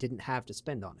money they didn't have to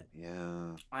spend on it.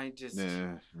 Yeah. I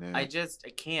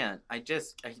can't.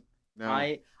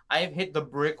 I've hit the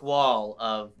brick wall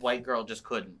of white girl just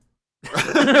couldn't.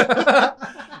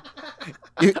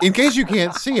 In case you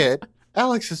can't see it,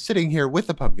 Alex is sitting here with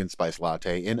a pumpkin spice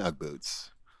latte in Ugg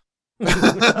boots. That's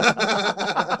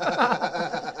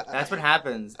what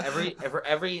happens.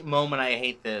 Every moment I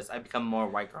hate this, I become more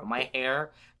white girl. My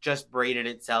hair just braided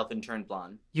itself and turned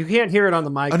blonde. You can't hear it on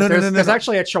the mic. There's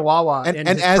actually a chihuahua. And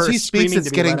as he speaks, it's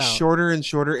getting shorter and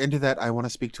shorter into that I want to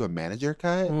speak to a manager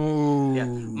cut. Ooh. Yeah.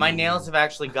 My nails have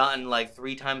actually gotten like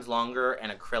 3 times longer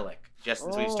and acrylic just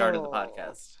since we've started the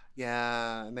podcast.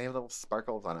 Yeah, and they have little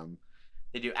sparkles on them.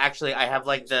 They do. Actually, I have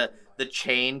like the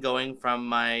chain going from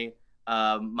my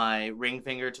my ring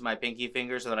finger to my pinky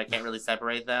finger so that I can't really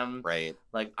separate them. Right.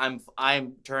 Like I'm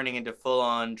turning into full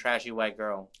on trashy white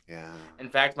girl. Yeah. In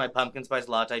fact, my pumpkin spice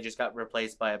latte just got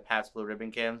replaced by a Pabst Blue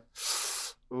Ribbon can.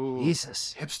 Ooh.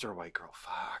 Jesus. Hipster white girl.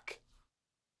 Fuck.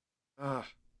 Ugh.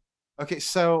 Okay,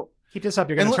 so keep this up.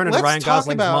 You're going to turn into Ryan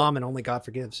Gosling's mom and Only God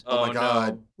Forgives. Oh my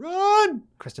God. Run!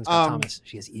 Kristen Scott Thomas.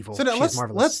 She is evil. So now She's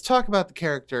marvelous. Let's talk about the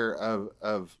character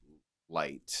of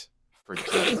Light for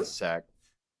just a sec.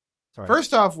 Sorry.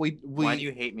 First off, we why do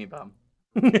you hate me, bum?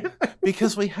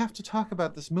 Because we have to talk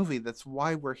about this movie. That's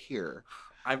why we're here.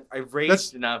 I've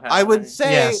raged enough. I would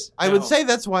say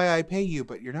that's why I pay you,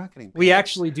 but you're not getting paid. We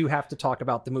actually do have to talk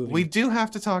about the movie. We do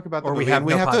have to talk about the movie.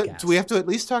 We have to at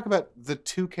least talk about the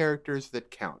 2 characters that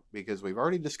count, because we've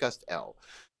already discussed L.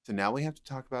 So now we have to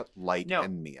talk about Light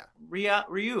and Mia.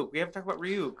 Ryuk. We have to talk about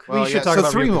Ryuk. Well, we should talk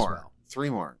about 3 Ryuk more. as well. 3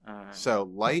 more. Right.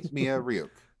 So Light, Mia, Ryuk.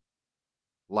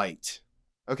 Light.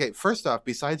 Okay, first off,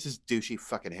 besides his douchey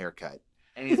fucking haircut.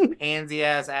 And his pansy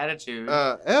ass attitude.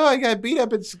 I got beat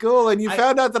up at school and you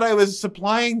found out that I was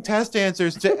supplying test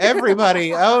answers to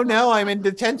everybody. Oh no, I'm in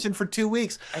detention for 2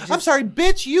 weeks. I'm sorry,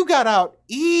 bitch, you got out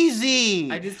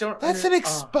easy. I just don't. That's an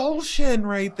expulsion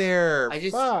right there.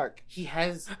 Fuck. You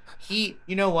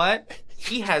know what?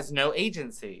 He has no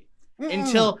agency.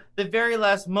 Until the very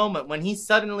last moment when he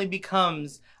suddenly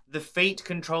becomes the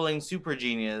fate-controlling super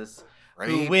genius. Right.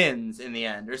 Who wins in the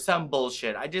end, or some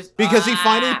bullshit. Because he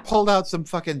finally pulled out some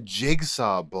fucking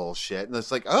jigsaw bullshit, and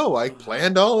it's like, oh, I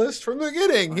planned all this from the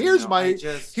beginning.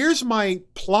 Here's my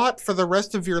plot for the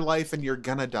rest of your life, and you're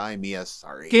gonna die, Mia.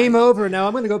 Sorry. Game over. Now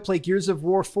I'm gonna go play Gears of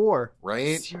War 4.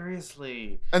 Right?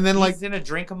 Seriously. And then he's gonna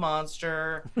drink a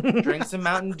Monster, drink some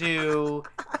Mountain Dew,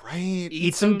 right?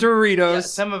 Eat some Doritos. Yeah,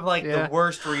 some of the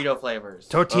worst Dorito flavors.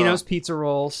 Totino's pizza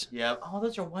rolls. Yep. Oh,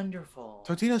 those are wonderful.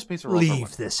 Totino's pizza rolls.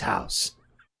 Leave this house.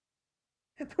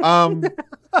 I'm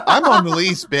on the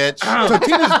lease, bitch.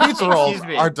 Totino's pizza rolls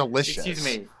are delicious. Excuse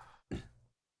me.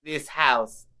 This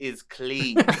house is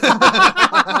clean.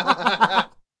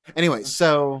 Anyway,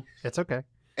 so it's okay.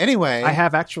 Anyway, I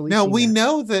have actually. Now we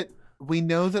know that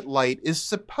Light is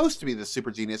supposed to be the super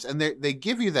genius, and they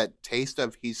give you that taste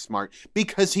of he's smart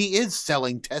because he is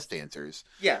selling test answers.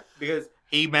 Yeah, because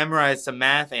he memorized some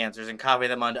math answers and copied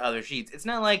them onto other sheets. It's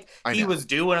not like he was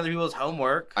doing other people's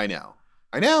homework. I know.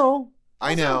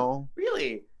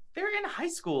 Really? They're in high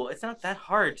school. It's not that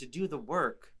hard to do the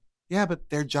work. Yeah,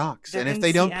 but they're jocks. And if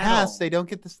they don't pass, they don't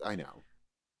get this. I know.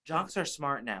 Jocks are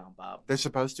smart now, Bob. They're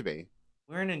supposed to be.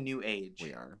 We're in a new age.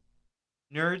 We are.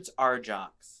 Nerds are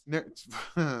jocks.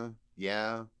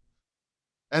 Yeah.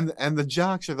 And the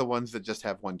jocks are the ones that just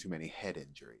have one too many head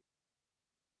injuries.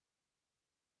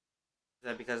 Is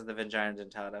that because of the vagina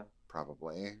dentata?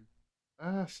 Probably.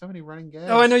 So many running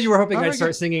gags. Oh, I know you were hoping I'd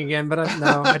start singing again, but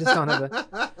no, I just don't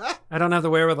have I don't have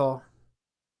the wherewithal.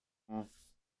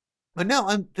 But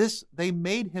no, they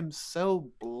made him so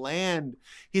bland.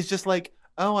 He's just like,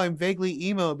 oh, I'm vaguely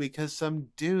emo because some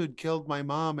dude killed my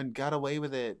mom and got away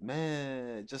with it.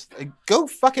 Man, just go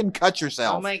fucking cut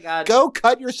yourself. Oh my God. Go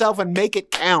cut yourself and make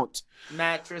it count.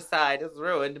 Matricide has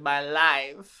ruined my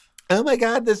life. oh my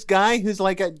god, this guy who's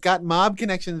like got mob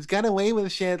connections got away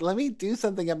with shit. Let me do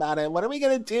something about it. What are we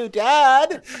gonna do,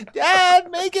 Dad?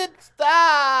 Dad, make it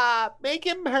stop. Make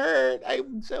him hurt.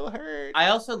 I'm so hurt. I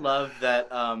also love that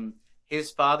his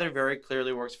father very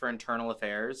clearly works for Internal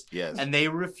Affairs. Yes. And they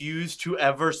refuse to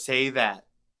ever say that.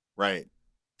 Right.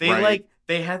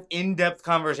 They have in-depth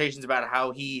conversations about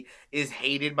how he is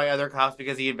hated by other cops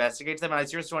because he investigates them. And I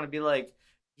seriously want to be like,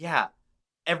 yeah,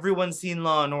 everyone's seen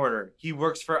Law and Order. He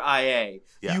works for IA.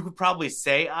 Yeah. You could probably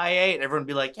say IA and everyone would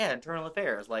be like, yeah, Internal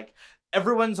Affairs. Like,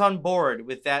 everyone's on board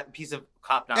with that piece of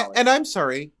cop knowledge. And I'm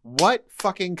sorry, what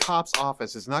fucking cop's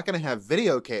office is not going to have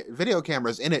video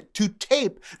cameras in it to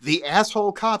tape the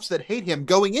asshole cops that hate him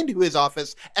going into his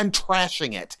office and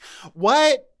trashing it?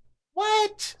 What?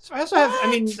 So I also have,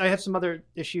 I have some other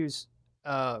issues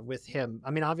with him.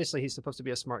 I mean, obviously he's supposed to be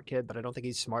a smart kid, but I don't think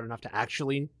he's smart enough to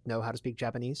actually know how to speak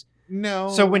Japanese. No.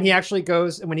 So when he actually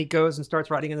goes and starts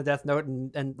writing in the Death Note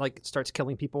and like starts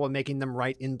killing people and making them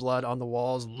write in blood on the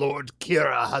walls, Lord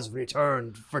Kira has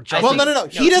returned for justice. Well, no.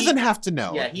 He doesn't have to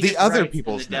know. Yeah, he the just other writes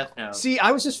people's in the Death Note. See,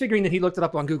 I was just figuring that he looked it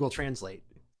up on Google Translate.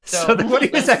 So that what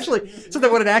it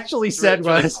actually said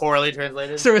was poorly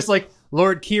translated. So it's like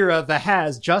Lord Kira, the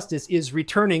Has Justice, is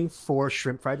returning for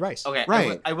shrimp fried rice. Okay,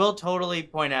 right. I will totally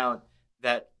point out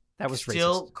that was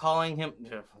still racist. calling him.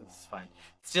 It's fine.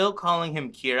 Still calling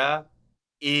him Kira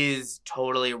is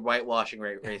totally whitewashing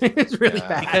racism. It's really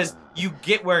bad because you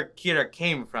get where Kira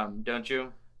came from, don't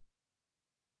you?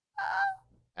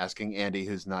 Asking Andy,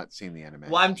 who's not seen the anime.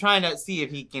 Well, I'm trying to see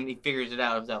if he figures it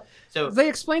out himself. So they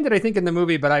explained it, I think, in the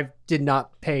movie, but I did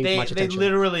not pay much attention. They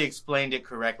literally explained it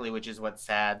correctly, which is what's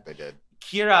sad. They did.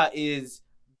 Kira is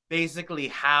basically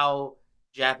how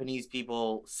Japanese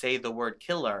people say the word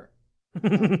killer.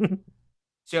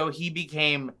 So he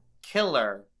became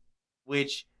Killer,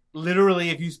 which literally,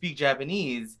 if you speak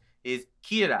Japanese, is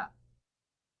Kira.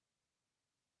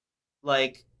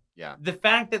 Like, yeah, the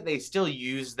fact that they still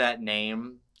use that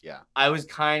name, yeah, I was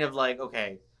kind of like,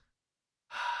 okay,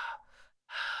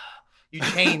 you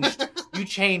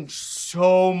changed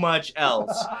so much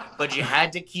else, but you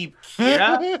had to keep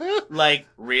Kira. Like,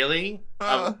 really,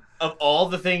 of all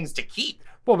the things to keep.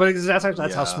 Well, but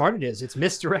that's how smart it is. It's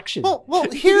misdirection. Well,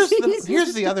 here's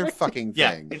the other fucking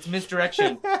thing. Yeah, it's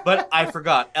misdirection. But I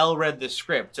forgot. L read the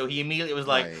script, so he immediately was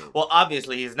like, right. Well,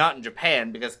 obviously he's not in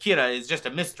Japan because Kira is just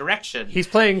a misdirection. He's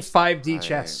playing 5D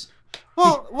chess.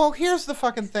 Well, here's the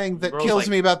fucking thing that kills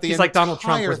me about the he's entire like Donald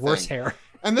Trump with thing. worse hair.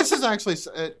 And this is actually,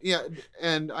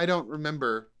 and I don't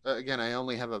remember, again, I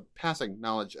only have a passing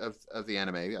knowledge of the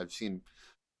anime. I've seen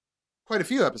quite a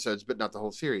few episodes, but not the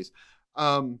whole series.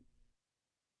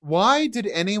 Why did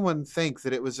anyone think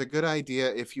that it was a good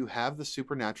idea if you have the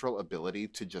supernatural ability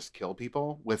to just kill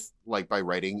people by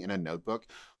writing in a notebook?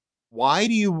 Why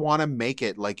do you want to make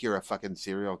it like you're a fucking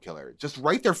serial killer? Just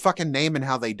write their fucking name and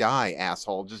how they die,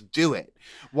 asshole. Just do it.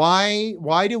 Why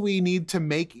do we need to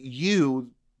make you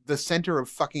the center of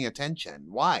fucking attention?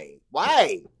 Why?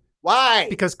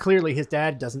 Because clearly his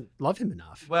dad doesn't love him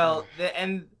enough. Well,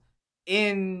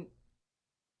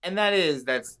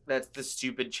 that's the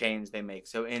stupid change they make.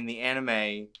 So in the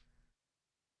anime,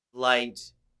 Light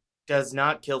does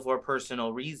not kill for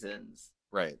personal reasons.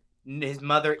 Right. His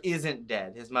mother isn't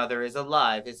dead. His mother is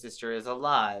alive. His sister is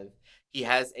alive. He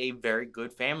has a very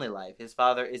good family life. His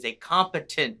father is a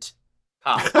competent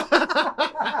cop.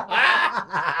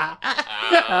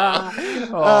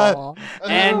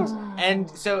 And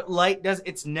so Light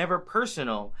it's never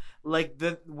personal. Like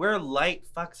where Light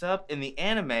fucks up in the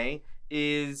anime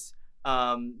is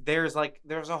there's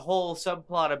a whole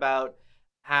subplot about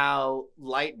how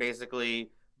Light basically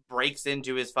breaks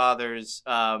into his father's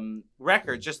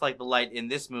records, just like the Light in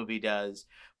this movie does.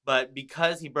 But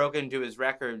because he broke into his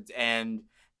records and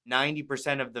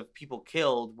 90% of the people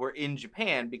killed were in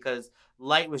Japan, because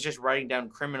Light was just writing down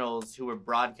criminals who were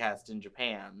broadcast in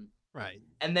Japan. Right.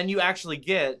 And then you actually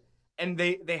get, and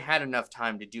they had enough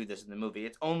time to do this in the movie.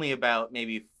 It's only about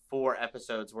maybe 4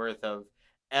 episodes worth of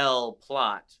L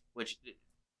plot, which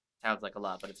sounds like a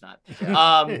lot, but it's not.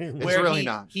 It's where really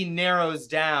not. He narrows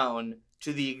down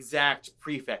to the exact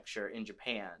prefecture in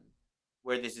Japan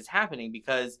where this is happening,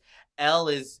 because L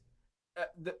is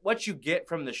what you get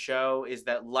from the show is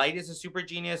that Light is a super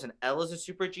genius and L is a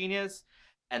super genius,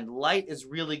 and Light is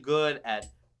really good at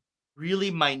really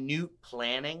minute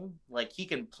planning. Like, he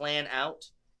can plan out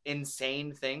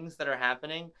insane things that are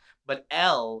happening, but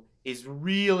L is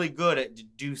really good at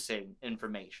deducing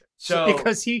information. So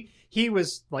because he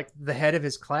was like the head of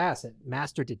his class at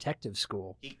Master Detective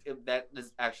School. that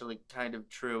is actually kind of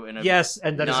true in a Yes,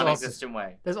 and that is also non-existent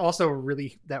way. there's also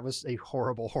that was a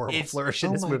horrible flourish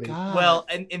in this movie. God. Well,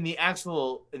 and in the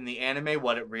anime,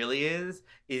 what it really is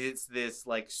it's this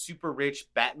like super rich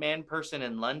Batman person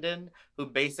in London who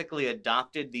basically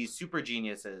adopted these super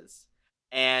geniuses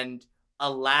and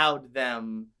allowed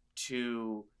them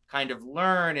to kind of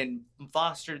learn and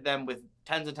fostered them with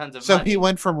tons and tons of So money. he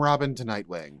went from Robin to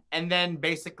Nightwing. And then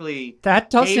basically That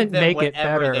gave doesn't them make it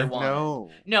whatever they better.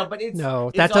 wanted. No, but it's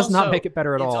That does not also- make it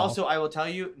better at it's all. also, I will tell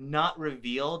you, not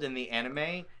revealed in the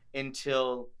anime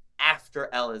until after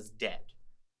L is dead.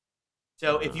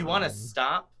 So if you want to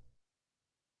stop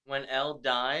when L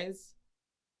dies,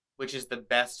 which is the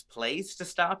best place to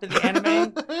stop in the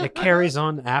anime, It carries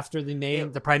on after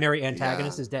the primary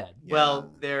antagonist Yeah. is dead. Yeah.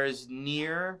 well, there's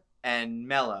Nier and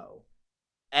Mello,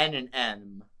 N and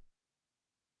M,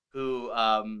 who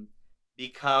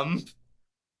become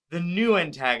the new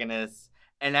antagonists,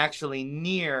 and actually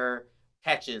Nier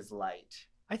catches Light.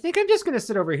 I think I'm just gonna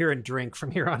sit over here and drink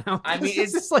from here on out. I mean,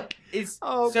 It's just like It's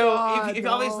Oh, so God, if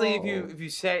obviously no. if you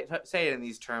say it in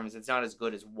these terms, it's not as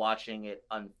good as watching it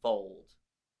unfold.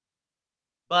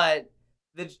 But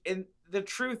the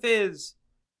truth is,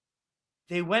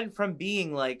 they went from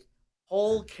being like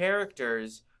whole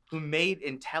characters who made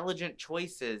intelligent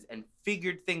choices and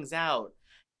figured things out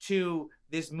to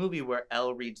this movie where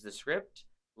Elle reads the script,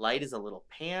 Light is a little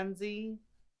pansy,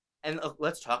 and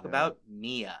let's talk Yeah. about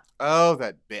Mia. Oh,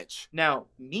 that bitch. Now,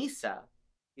 Misa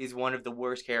is one of the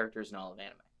worst characters in all of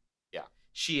anime. Yeah.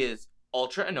 She is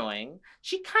ultra annoying.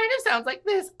 She kind of sounds like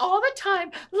this all the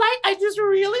time. Light, I just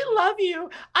really love you.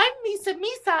 I'm Misa,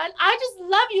 and I just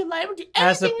love you, Light. I will do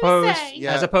as anything opposed you say.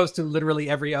 Yeah. as opposed to literally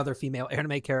every other female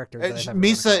anime character. That I've ever run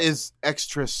Misa across. is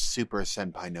extra super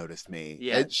senpai noticed me.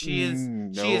 Yeah, she is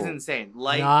no. insane.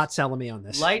 Light not selling me on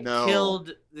this. Light No.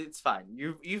 killed. It's fine.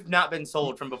 You've not been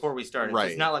sold from before we started. So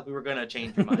Right. it's not like we were gonna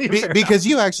change your mind. Because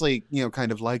you actually,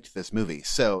 kind of liked this movie.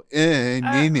 So,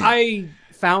 I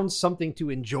found something to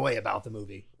enjoy about the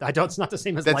movie. It's not the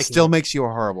same as that liking still it. makes you a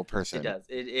horrible person. It does.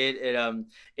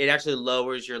 It actually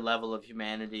lowers your level of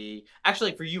humanity.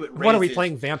 Actually, for you, it raises. What are we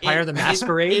playing? Vampire the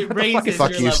Masquerade? It What the fuck raises is Fuck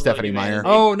your you, level of Stephanie Meyer. humanity.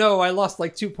 Oh no, I lost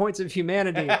like 2 points of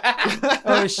humanity.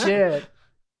 Oh shit.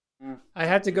 I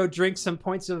had to go drink some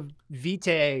points of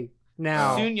Vitae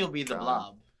now. Soon you'll be the God.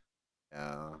 blob.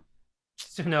 Yeah.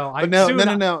 So no, But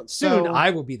no. Soon So, I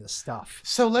will be the stuff.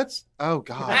 so let's. Oh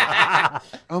God.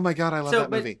 Oh my God, I love that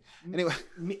but movie. Anyway,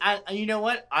 you know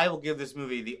what? I will give this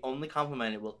movie the only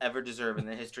compliment it will ever deserve in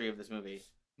the history of this movie.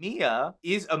 Mia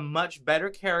is a much better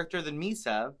character than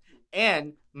Misa,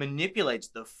 and manipulates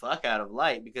the fuck out of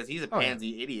Light because he's a Oh, yeah.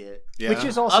 pansy idiot. yeah. Which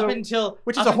is also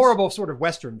Which a horrible sort of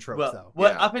Western trope, though.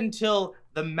 Yeah. Up until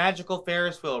the magical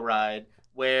Ferris wheel ride,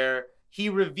 where he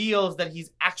reveals that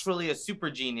he's actually a super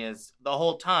genius the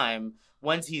whole time.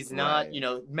 Once he's not,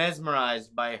 Right.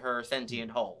 mesmerized by her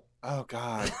sentient whole. Oh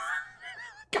God.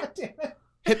 God damn it.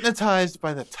 Hypnotized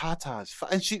by the tatas,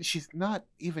 and she's not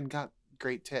even got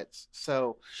great tits.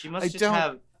 So She must I just don't-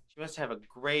 have. She must have a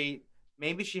great.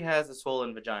 Maybe she has a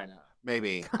swollen vagina.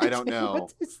 maybe I don't know,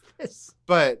 What is this?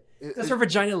 but Does her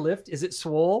vagina lift? Is it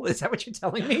swole? Is that what you're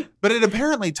telling me? but it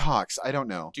apparently talks. I don't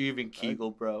know. Do you even Kegel,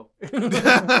 bro?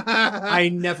 I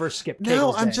never skip No,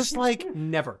 Kegel's I'm day. just like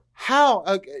Never. how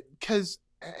because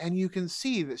and you can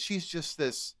see that she's just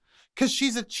this because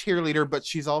she's a cheerleader, but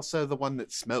she's also the one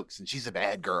that smokes, and she's a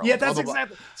bad girl. Yeah, blah, that's blah, blah.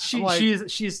 exactly. I'm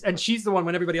like- She's the one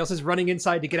when everybody else is running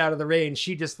inside to get out of the rain.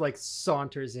 She just like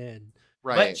saunters in.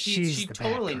 Right. But she She's the bad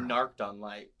totally girl. narked on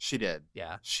Light. She did.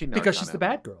 Yeah, She because narked she's on the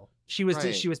him. bad girl. She was.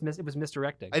 Right. It was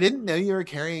misdirecting. I didn't know you were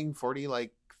carrying 40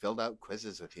 like filled out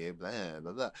quizzes with you. Blah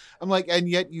blah blah. I'm like, and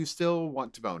yet you still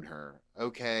want to bone her.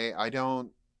 Okay, I don't.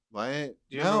 What? Do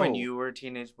you remember when you were a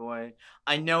teenage boy?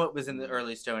 I know it was in the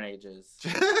early Stone Ages,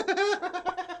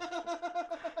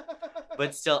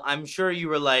 but still, I'm sure you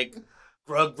were like,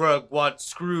 "Grug grug, what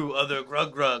screw other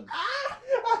grug grug."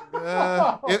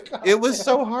 It was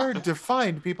so hard to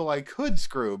find people I could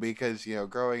screw because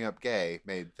growing up gay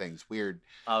made things weird.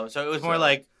 Oh, so it was more So-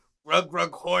 like grug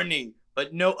grug horny,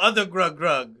 but no other grug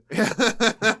grug.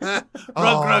 Grug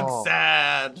Grug grug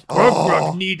sad.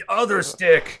 Oh, need other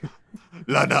stick.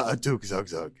 Lana Atuk Zug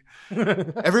Zug.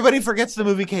 Everybody forgets the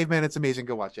movie Caveman. It's amazing.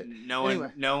 Go watch it.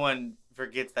 Anyway. No one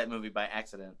forgets that movie by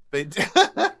accident. But, Jesus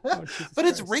but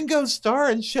it's Christ. Ringo Starr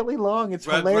and Shelley Long. It's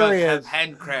Grug grug hilarious. have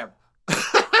hand cramp.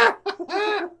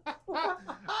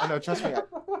 Oh no, trust me.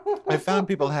 I found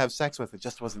people to have sex with. It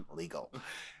just wasn't legal.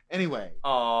 Anyway,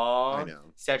 Aww. I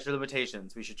know. Statute of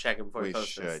limitations. We should check it before we We post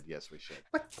should. this. Yes, we should.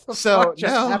 What the So, fuck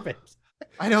just no. happened?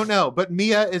 I don't know, but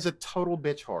Mia is a total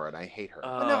bitch whore, and I hate her.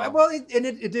 No, well,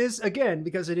 it is again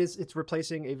because it's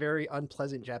replacing a very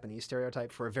unpleasant Japanese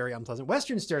stereotype for a very unpleasant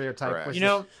Western stereotype. Correct. Which You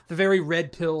know- is the very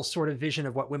red pill sort of vision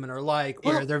of what women are like,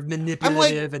 where Well, they're I'm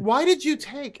manipulative like, and, why did you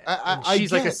take? and I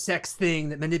she's like a get- sex thing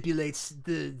that manipulates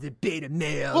the beta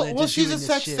male. Well, into she's doing a this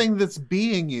sex shit. thing that's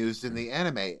being used in the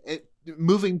anime.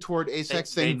 Moving toward a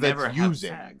sex They thing never that's have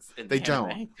using. sex in They the don't.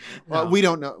 anime. Well, No. we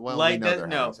don't know. Well, we Light know does, they're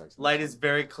no. having sex. Light is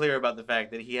very clear about the fact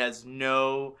that he has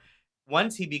no.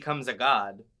 Once he becomes a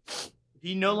god,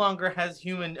 he no longer has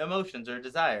human emotions or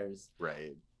desires.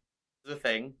 right. The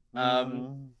thing.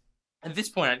 Mhm. At this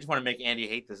point, I just want to make Andy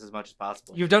hate this as much as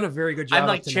possible. You've done a very good job. I'm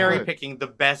like up to now. cherry picking the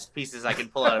best pieces I can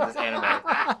pull out of this anime.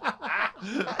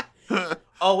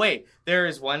 Oh wait, there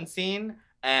is one scene,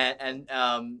 and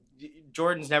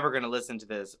Jordan's never gonna listen to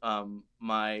this.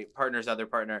 My partner's other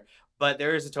partner, but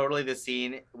there is totally this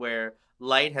scene where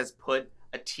Light has put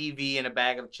a TV in a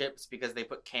bag of chips because they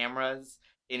put cameras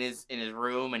in his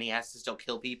room, and he has to still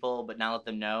kill people but not let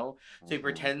them know. So he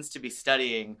pretends to be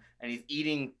studying, and he's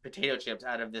eating potato chips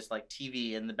out of this like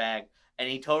TV in the bag, and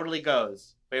he totally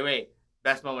goes, wait,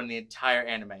 best moment in the entire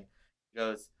anime. He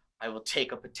goes, "I will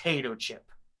take a potato chip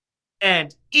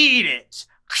and eat it."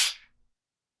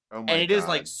 Oh my And it is God.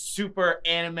 like super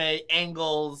anime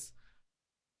angles.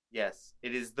 Yes,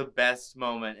 it is the best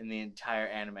moment in the entire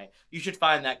anime. You should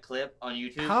find that clip on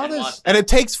YouTube How and does- watch And that. it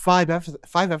takes five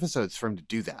episodes for him to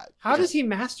do that. How does he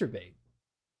masturbate?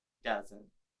 Doesn't.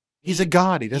 He's a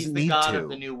god. He He's doesn't the need god to. of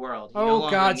the new world. He no Oh,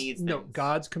 longer God's needs no, things.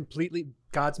 God's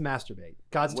masturbate.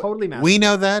 God's Wh- totally masturbate. We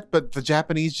know that, but the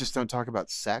Japanese just don't talk about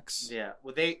sex. Yeah,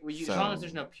 well, as long as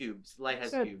there's no pubes, Light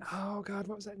has Said- pubes. oh God,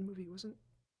 what was that movie? Wasn't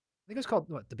I think it was called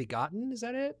what? The Begotten? Is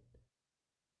that it?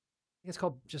 I think it's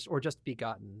called just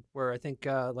Begotten, where I think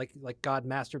like God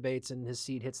masturbates and his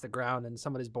seed hits the ground and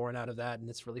somebody's born out of that, and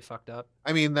it's really fucked up.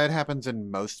 I mean, that happens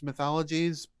in most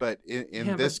mythologies, but in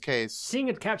Yeah, this but case, Seeing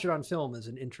it captured on film is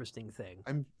an interesting thing.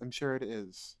 I'm sure it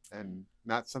is, and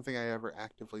not something I ever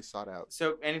actively sought out.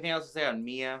 So, anything else to say on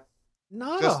Mia?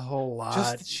 Not Just- a whole lot.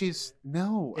 Just that she's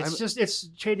no. It's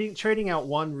trading out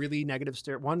one really negative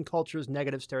one culture's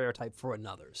negative stereotype for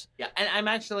another's. Yeah, and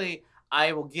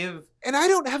I will give. And I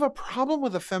don't have a problem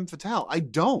with a femme fatale. I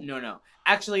don't. No.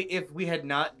 Actually, if we had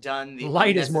not done the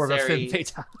Light is more of a unnecessary- femme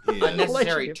fatale.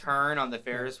 unnecessary Like- turn on the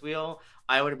Ferris wheel,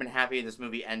 I would have been happy with this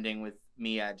movie ending with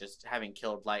Mia just having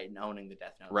killed Light and owning the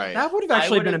Death Note. Right. That would have I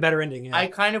actually been would've- a better ending. Yeah. I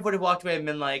kind of would have walked away and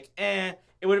been like, eh.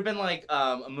 It would have been like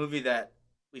a movie that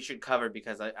we should cover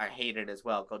because I hate it as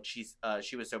well, called She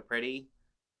Was So Pretty.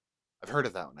 I've heard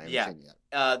of that one. I haven't Yeah. seen it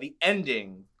yet. The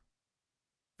ending,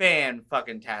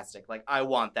 fan-fucking-tastic. Like, I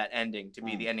want that ending to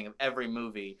be the ending of every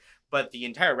movie. But the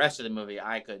entire rest of the movie,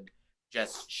 I could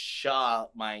just shove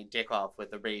my dick off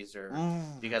with a razor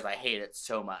because I hate it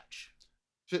so much.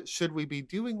 Should we be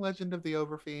doing Legend of the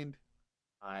Overfiend?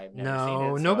 I've never seen it.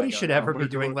 No, so nobody I don't should know. ever Oh be my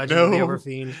doing God. Legend of the No.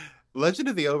 Overfiend. Legend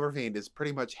of the Overfiend is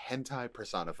pretty much hentai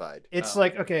personified. It's Oh.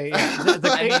 like okay, I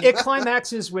mean- it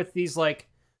climaxes with these like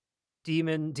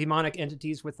demonic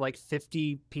entities with like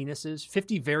 50 penises,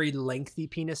 50 very lengthy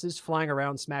penises flying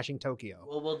around smashing Tokyo.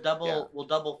 Well, Yeah. we'll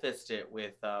double fist it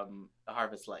with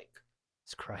Harvest Lake,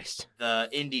 Jesus Christ, the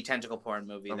indie tentacle porn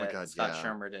movie Oh my that God, Scott yeah.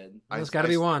 Shermer did. there's got to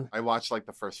be one. I watched like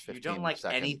the first 15 You don't like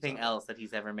seconds anything of it. else that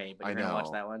he's ever made, but I you're gonna watch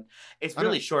know. that one. It's I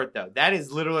really don't- short though. That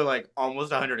is literally like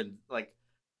almost 100 and like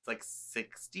it's like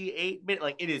 68 minutes.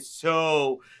 Like it is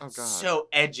so Oh God. so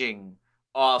edging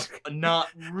off. Not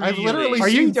really. I've literally Are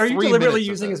you seen 3 deliberately minutes of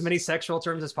using this. as many sexual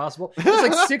terms as possible? It's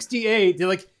like 68. They're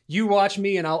like, you watch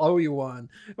me and I'll owe you one.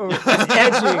 Oh, it's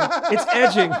edging. It's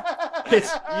edging.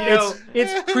 It's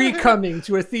it's pre-coming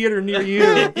to a theater near you.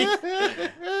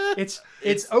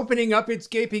 It's opening up its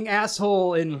gaping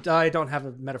asshole, and I don't have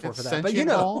a metaphor It's for that, but you sentient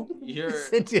know, hole? You're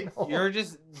Sentient hole. you're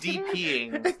just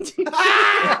DPing.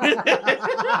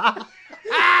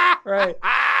 Right.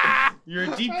 You're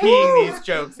DPing these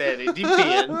jokes, Eddie.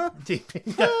 DPing.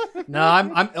 Deep. No,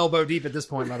 I'm elbow deep at this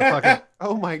point, motherfucker.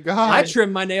 Oh my I God.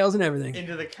 trim my nails and everything.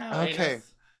 Into the cow. Okay.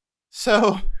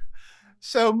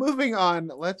 So moving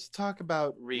on, let's talk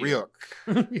about Ryuk.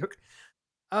 Ryuk.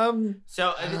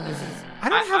 So this is. I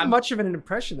don't have I'm- much of an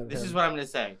impression of This him. is what I'm going to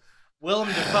say. Willem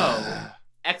Dafoe,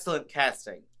 excellent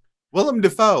casting. Willem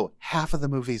Dafoe, half of the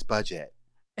movie's budget.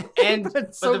 And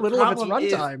But so the little of its problem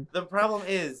is- runtime. The problem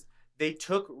is they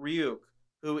took Ryuk,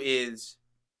 who is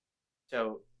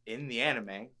so in the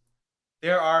anime,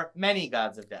 there are many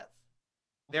gods of death.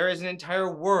 There is an entire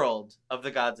world of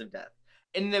the gods of death.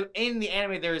 in the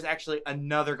anime, there is actually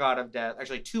another god of death,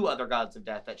 actually 2 other gods of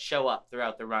death that show up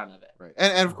throughout the run of it. Right.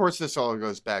 And of course, this all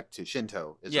goes back to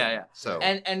Shinto. Yeah. So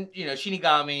And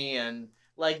Shinigami and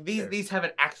like these have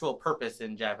an actual purpose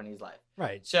in Japanese life.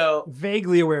 Right. So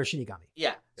Vaguely aware of Shinigami.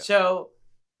 yeah. So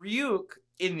Ryuk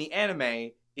in the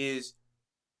anime is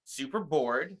super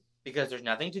bored because there's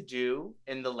nothing to do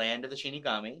in the land of the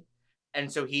Shinigami,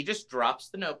 and so he just drops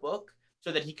the notebook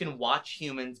so that he can watch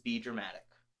humans be dramatic.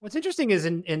 What's interesting is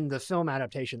in the film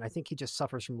adaptation, I think he just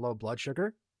suffers from low blood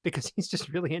sugar because he's just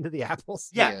really into the apples.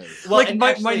 Yeah. Yes. Well, Like and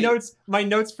my actually,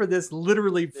 notes for this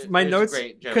literally my there's notes a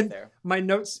great joke there. my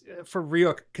notes for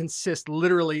Ryuk consist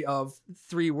literally of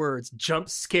 3 words: jump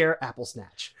scare apple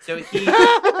snatch. So he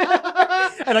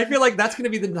And I feel like that's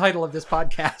going to be the title of this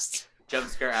podcast. jump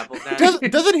scare apple snatch.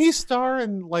 doesn't he star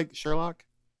in like Sherlock?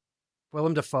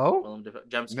 Willem Dafoe? Willem Dafoe-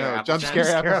 Jump scare No, apple jump snatch.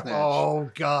 scare apple snatch.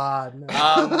 Oh God!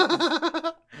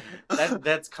 No.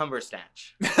 That's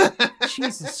Cumbersnatch.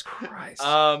 Jesus Christ!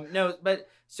 No, but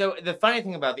so the funny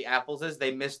thing about the apples is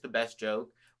they missed the best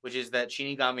joke, which is that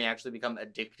Shinigami actually become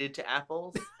addicted to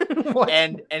apples, What?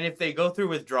 and if they go through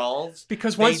withdrawals,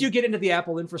 Because once they- you get into the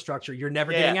Apple infrastructure, you're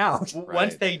never getting out. Right.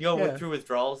 once they go Yeah. through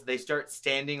withdrawals, they start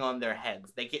standing on their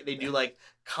heads. They do like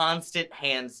constant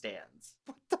handstands.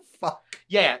 What the fuck?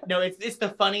 Yeah, no, it's the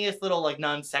funniest little like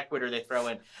non sequitur they throw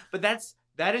in. But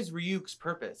that is Ryuk's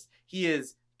purpose. He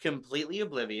is completely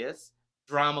oblivious,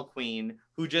 drama queen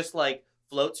who just like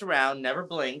floats around, never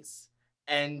blinks,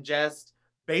 and just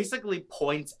basically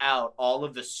points out all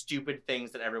of the stupid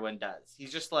things that everyone does.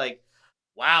 He's just like,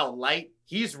 wow, Light,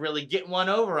 he's really getting one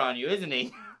over on you, isn't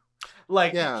he?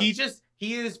 Like Yeah.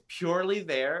 he is purely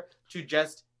there to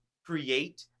just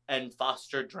create and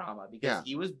foster drama because Yeah.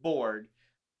 he was bored.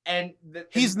 And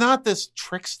He's not this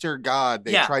trickster god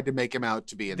they Yeah. tried to make him out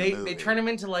to be in the movie. they turn him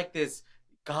into like this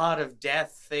god of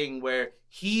death thing where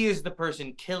he is the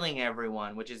person killing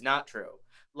everyone, which is not true.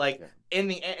 Like Yeah. in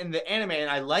the anime, and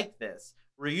I like this,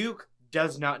 Ryuk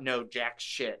does not know jack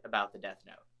shit about the Death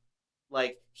Note.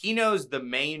 Like he knows the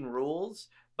main rules,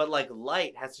 but like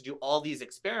Light has to do all these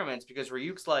experiments because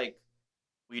Ryuk's like,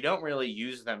 we don't really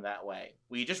use them that way.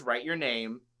 We just write your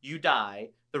name, you die,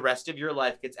 the rest of your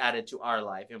life gets added to our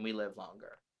life, and we live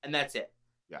longer. And that's it.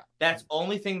 Yeah. That's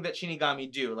only thing that Shinigami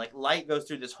do. Like, Light goes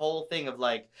through this whole thing of,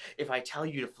 like, if I tell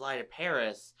you to fly to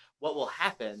Paris, what will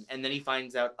happen? And then he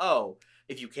finds out, oh,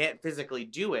 if you can't physically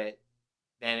do it,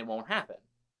 then it won't happen.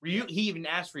 Ryuk, he even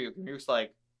asked Ryuk, and Ryuk's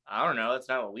like, I don't know, that's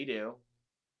not what we do.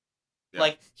 Yeah.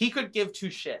 Like, he could give 2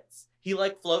 shits. He,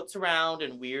 like, floats around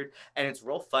and weird, and it's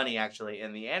real funny, actually,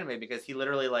 in the anime, because he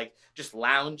literally, like, just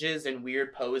lounges in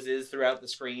weird poses throughout the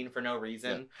screen for no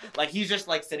reason. Like, he's just,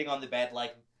 like, sitting on the bed,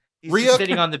 like, he's just Ryuk-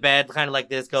 sitting on the bed, kind of like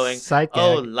this, going, Sight gag.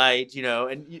 oh, Light, you know,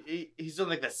 and he's doing,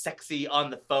 like, the sexy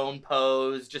on the phone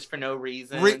pose just for no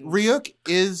reason. Ryuk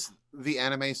is the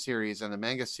anime series and the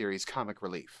manga series comic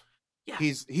relief. Yeah.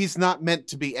 He's not meant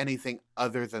to be anything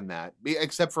other than that,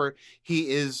 except for he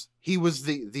was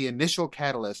the initial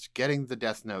catalyst getting the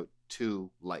Death Note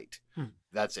to Light.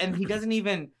 That's it. And he doesn't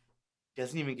even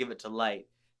give it to Light.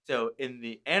 So in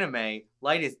the anime,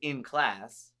 Light is in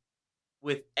class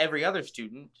with every other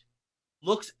student,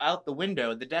 looks out the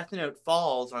window, the Death Note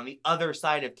falls on the other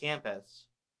side of campus,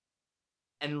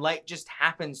 and Light just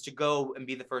happens to go and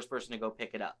be the first person to go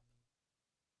pick it up.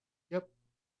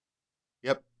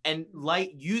 Yep. And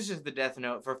Light uses the Death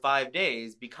Note for 5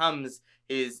 days, becomes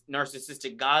his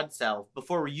narcissistic god self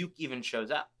before Ryuk even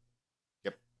shows up.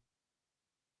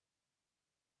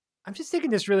 I'm just thinking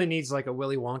this really needs like a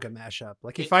Willy Wonka mashup.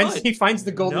 Like he It finds could. he finds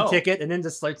the golden No. ticket and then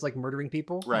just starts like murdering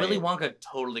people. Right. Willy Wonka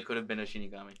totally could have been a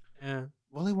Shinigami. Yeah.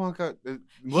 Willy Wonka and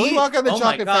the oh my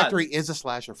Chocolate God. Factory is a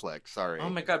slasher flick. Sorry. Oh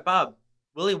my god, Bob.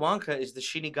 Willy Wonka is the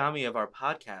Shinigami of our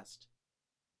podcast.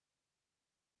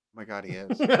 Oh my God, he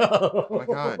is. Oh my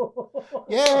God.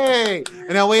 Yay! And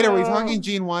now wait, are we talking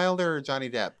Gene Wilder or Johnny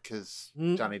Depp? Because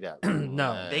Johnny Depp.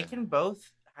 No. They can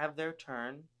both have their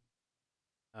turn.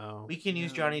 Oh. We can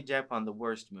use Johnny Depp on the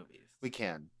worst movies. We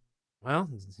can. Well,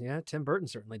 yeah, Tim Burton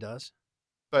certainly does.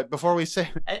 But before we say,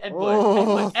 Ed Oh.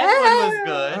 Wood was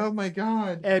good. oh my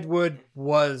God. Ed Wood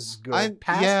was good.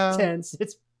 Past yeah. tense.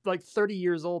 It's like 30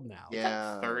 years old now.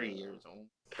 Yeah. 30 years old.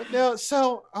 But no,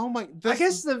 so I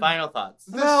guess the Final thoughts.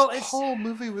 this well, it's- whole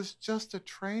movie was just a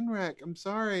train wreck. I'm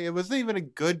sorry. It wasn't even a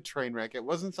good train wreck. It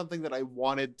wasn't something that I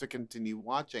wanted to continue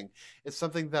watching. It's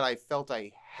something that I felt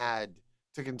I had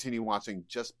to continue watching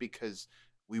just because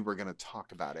we were going to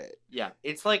talk about it. Yeah,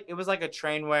 it was like a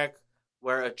train wreck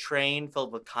where a train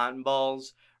filled with cotton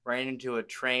balls ran into a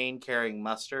train carrying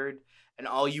mustard, and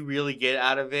all you really get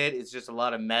out of it is just a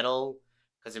lot of metal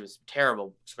because it was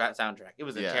terrible soundtrack. It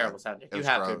was a terrible soundtrack. it You was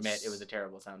have to gross. admit it was a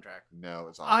terrible soundtrack. No,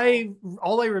 it's awful.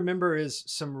 All I remember is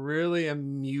some really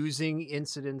amusing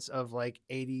incidents of like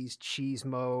 80s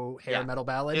cheesemo hair metal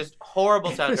ballad. Just horrible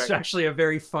It's soundtrack. actually a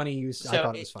very funny use. I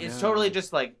thought it was funny. It's totally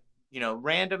just like,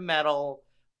 random metal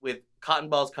with cotton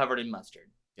balls covered in mustard.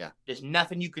 Yeah. There's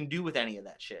nothing you can do with any of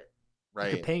that shit. You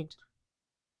Right. could paint.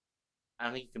 I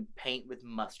don't think you can paint with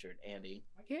mustard, Andy,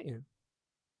 Why can't you?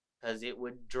 because it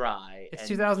would dry. It's and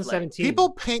 2017. People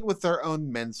paint with their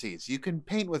own menses. You can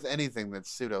paint with anything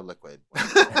that's pseudo liquid.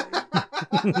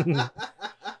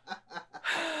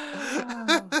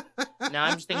 Now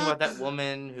I'm just thinking about that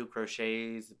woman who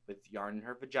crochets with yarn in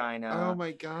her vagina. Oh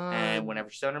my god. And whenever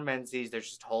she's on her menses, there's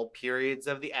just whole periods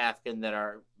of the Afghan that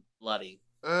are bloody.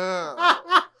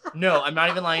 Ugh. No, I'm not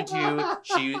even lying to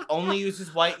you. She only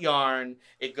uses white yarn.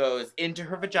 It goes into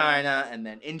her vagina and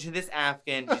then into this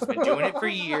Afghan. She's been doing it for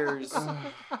years.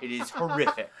 It is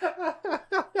horrific.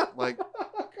 Like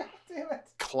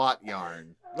clot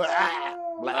yarn. All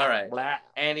right.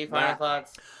 Andy, final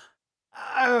thoughts?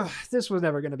 This was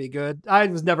never going to be good. I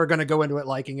was never going to go into it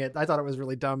liking it. I thought it was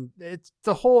really dumb. It's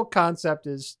the whole concept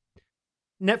is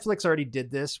Netflix already did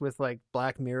this with like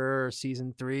Black Mirror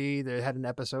season 3. They had an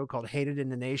episode called "Hated in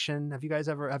the Nation." Have you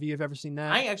ever seen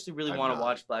that? I actually really I've want to not.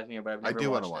 watch Black Mirror, but I've I never do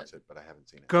want watched to watch it, but I haven't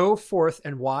seen it. Go forth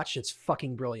and watch. It's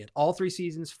fucking brilliant. All 3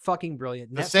 seasons, fucking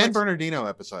brilliant. The Netflix- San Bernardino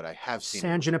episode I have seen.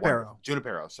 San It was Junipero. wonderful.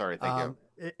 Junipero, sorry, thank you.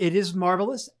 It is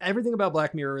marvelous. Everything about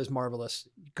Black Mirror is marvelous.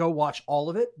 Go watch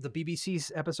all of it. The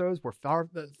BBC's episodes were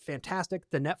fantastic.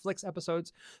 The Netflix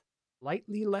episodes,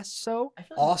 slightly less so. I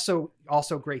feel like-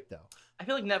 Also great though. I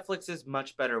feel like Netflix is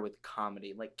much better with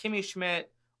comedy. Like Kimmy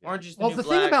Schmidt, Orange is the Well, New the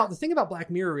Black. thing about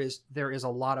Black Mirror is there is a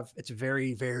lot of it's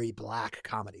very very black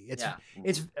comedy. It's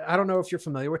Mm-hmm. I don't know if you're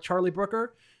familiar with Charlie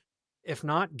Brooker. If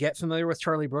not, get familiar with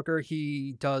Charlie Brooker.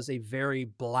 He does a very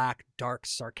black, dark,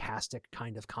 sarcastic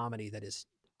kind of comedy that is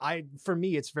for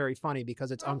me it's very funny because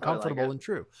it's I like uncomfortable it. and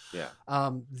true. Yeah.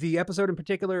 The episode in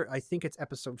particular, I think it's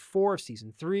episode 4 of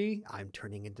season 3. I'm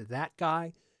turning into that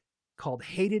guy, called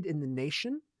 "Hated in the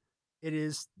Nation." It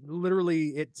is literally,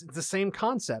 it's the same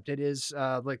concept. It is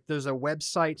like there's a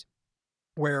website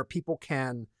where people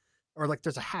can, or like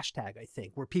there's a hashtag, I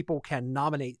think, where people can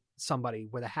nominate somebody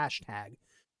with a hashtag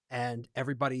and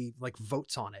everybody like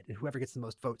votes on it. And whoever gets the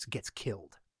most votes gets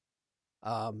killed.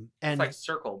 And It's like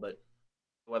Circle, but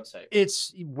the website.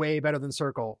 it's way better than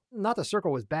Circle. Not that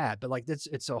Circle was bad, but like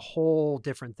it's a whole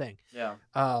different thing. Yeah.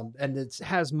 And it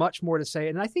has much more to say.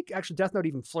 And I think actually Death Note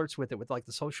even flirts with it with like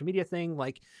the social media thing.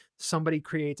 Like somebody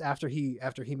creates after he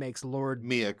makes Lord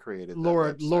Mia created that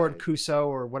Lord website. Kuso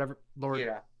or whatever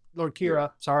Yeah. Lord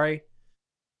Kira. Sorry.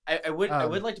 I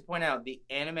would like to point out the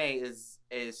anime is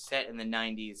set in the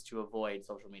 90s to avoid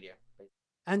social media.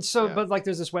 And so, Yeah. but like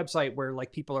there's this website where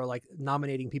like people are like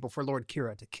nominating people for Lord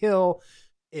Kira to kill.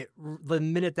 The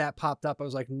minute that popped up, I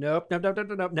was like, nope.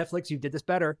 Netflix, you did this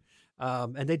better.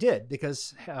 And they did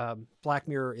because Black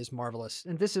Mirror is marvelous.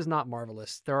 And this is not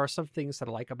marvelous. There are some things that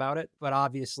I like about it. But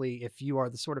obviously, if you are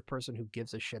the sort of person who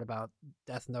gives a shit about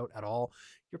Death Note at all,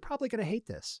 you're probably going to hate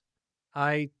this.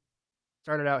 I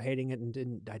started out hating it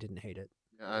and I didn't hate it.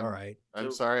 I'm, all right.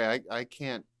 I'm So- sorry, I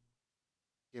can't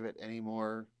give it any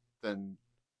more than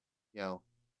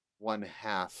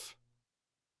 1/2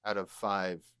 out of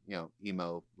 5,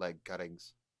 emo leg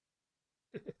cuttings.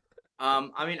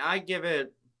 I mean, I give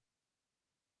it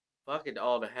fuck it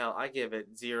all to hell. I give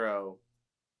it 0.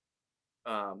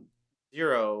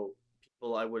 0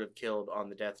 people I would have killed on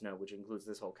the Death Note, which includes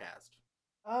this whole cast.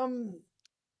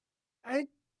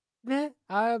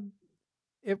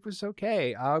 It was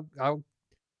okay.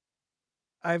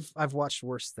 I've watched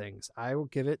worse things. I will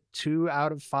give it 2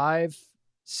 out of 5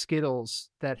 Skittles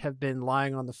that have been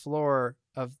lying on the floor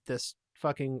of this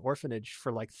fucking orphanage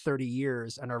for like 30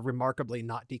 years and are remarkably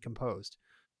not decomposed.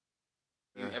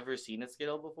 You ever seen a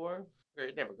Skittle before? Or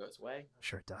it never goes away.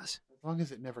 Sure it does. As long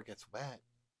as it never gets wet.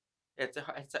 That's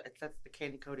the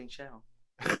candy coating shell.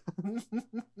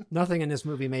 Nothing in this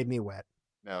movie made me wet.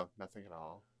 No, nothing at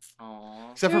all.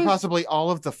 Aww. Except for Yes. possibly all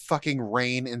of the fucking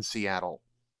rain in Seattle.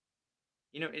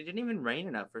 It didn't even rain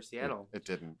enough for Seattle. It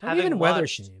didn't. Not Having even weather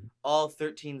watched shame. all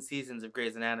 13 seasons of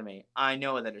Grey's Anatomy, I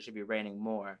know that it should be raining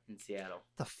more in Seattle.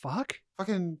 The fuck?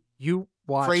 Fucking You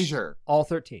watched Frasier. all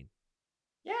 13.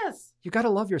 Yes. You got to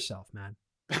love yourself, man.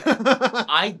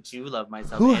 I do love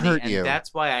myself, Who Andy, hurt and you?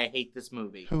 that's why I hate this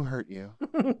movie. Who hurt you?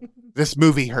 This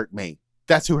movie hurt me.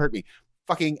 That's who hurt me.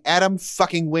 Fucking Adam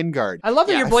fucking Wingard. I love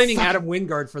that Yeah, you're blaming fuck- Adam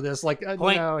Wingard for this. Like,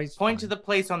 he's Point to the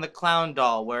place on the clown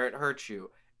doll where it hurt you.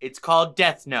 It's called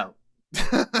Death Note.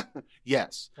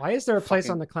 Yes. Why is there a place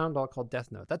Fucking- on the clown doll called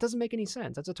Death Note? That doesn't make any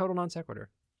sense. That's a total non sequitur.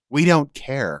 We don't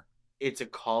care. It's a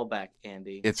callback,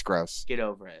 Andy. It's gross. Get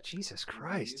over it. Jesus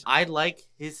Christ. I like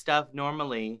his stuff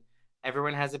normally.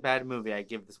 Everyone has a bad movie. I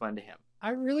give this one to him. I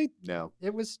really, No.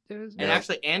 it was And Yeah.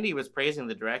 actually, Andy was praising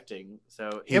the directing,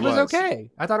 so He it was was.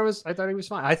 okay. I thought he was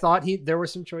fine. I thought there were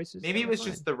some choices. maybe that it were was fine.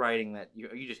 just the writing that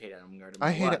you just hate Adam Wingard.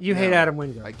 I hate it. You hate No, Adam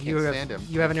Wingard. I can't you have, stand him.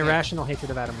 You have an I can't. irrational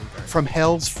hatred of Adam Wingard. From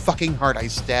hell's fucking heart, I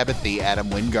stab at thee, Adam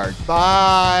Wingard.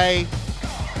 Bye.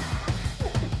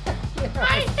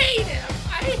 I hate him.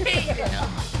 I hate him.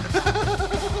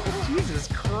 Jesus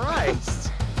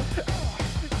Christ.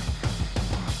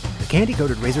 The Candy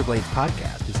Coated Razor Blades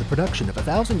podcast is the production of a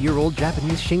 1,000-year-old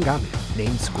Japanese Shingami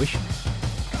named Squishy.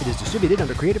 It is distributed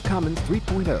under Creative Commons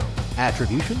 3.0.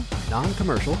 Attribution,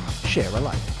 non-commercial, share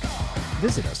alike.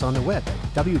 Visit us on the web at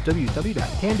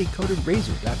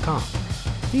www.candycoatedrazor.com.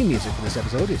 Theme music for this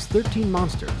episode is 13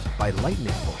 Monsters by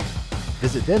Lightning Bolt.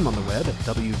 Visit them on the web at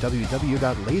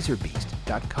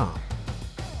www.laserbeast.com.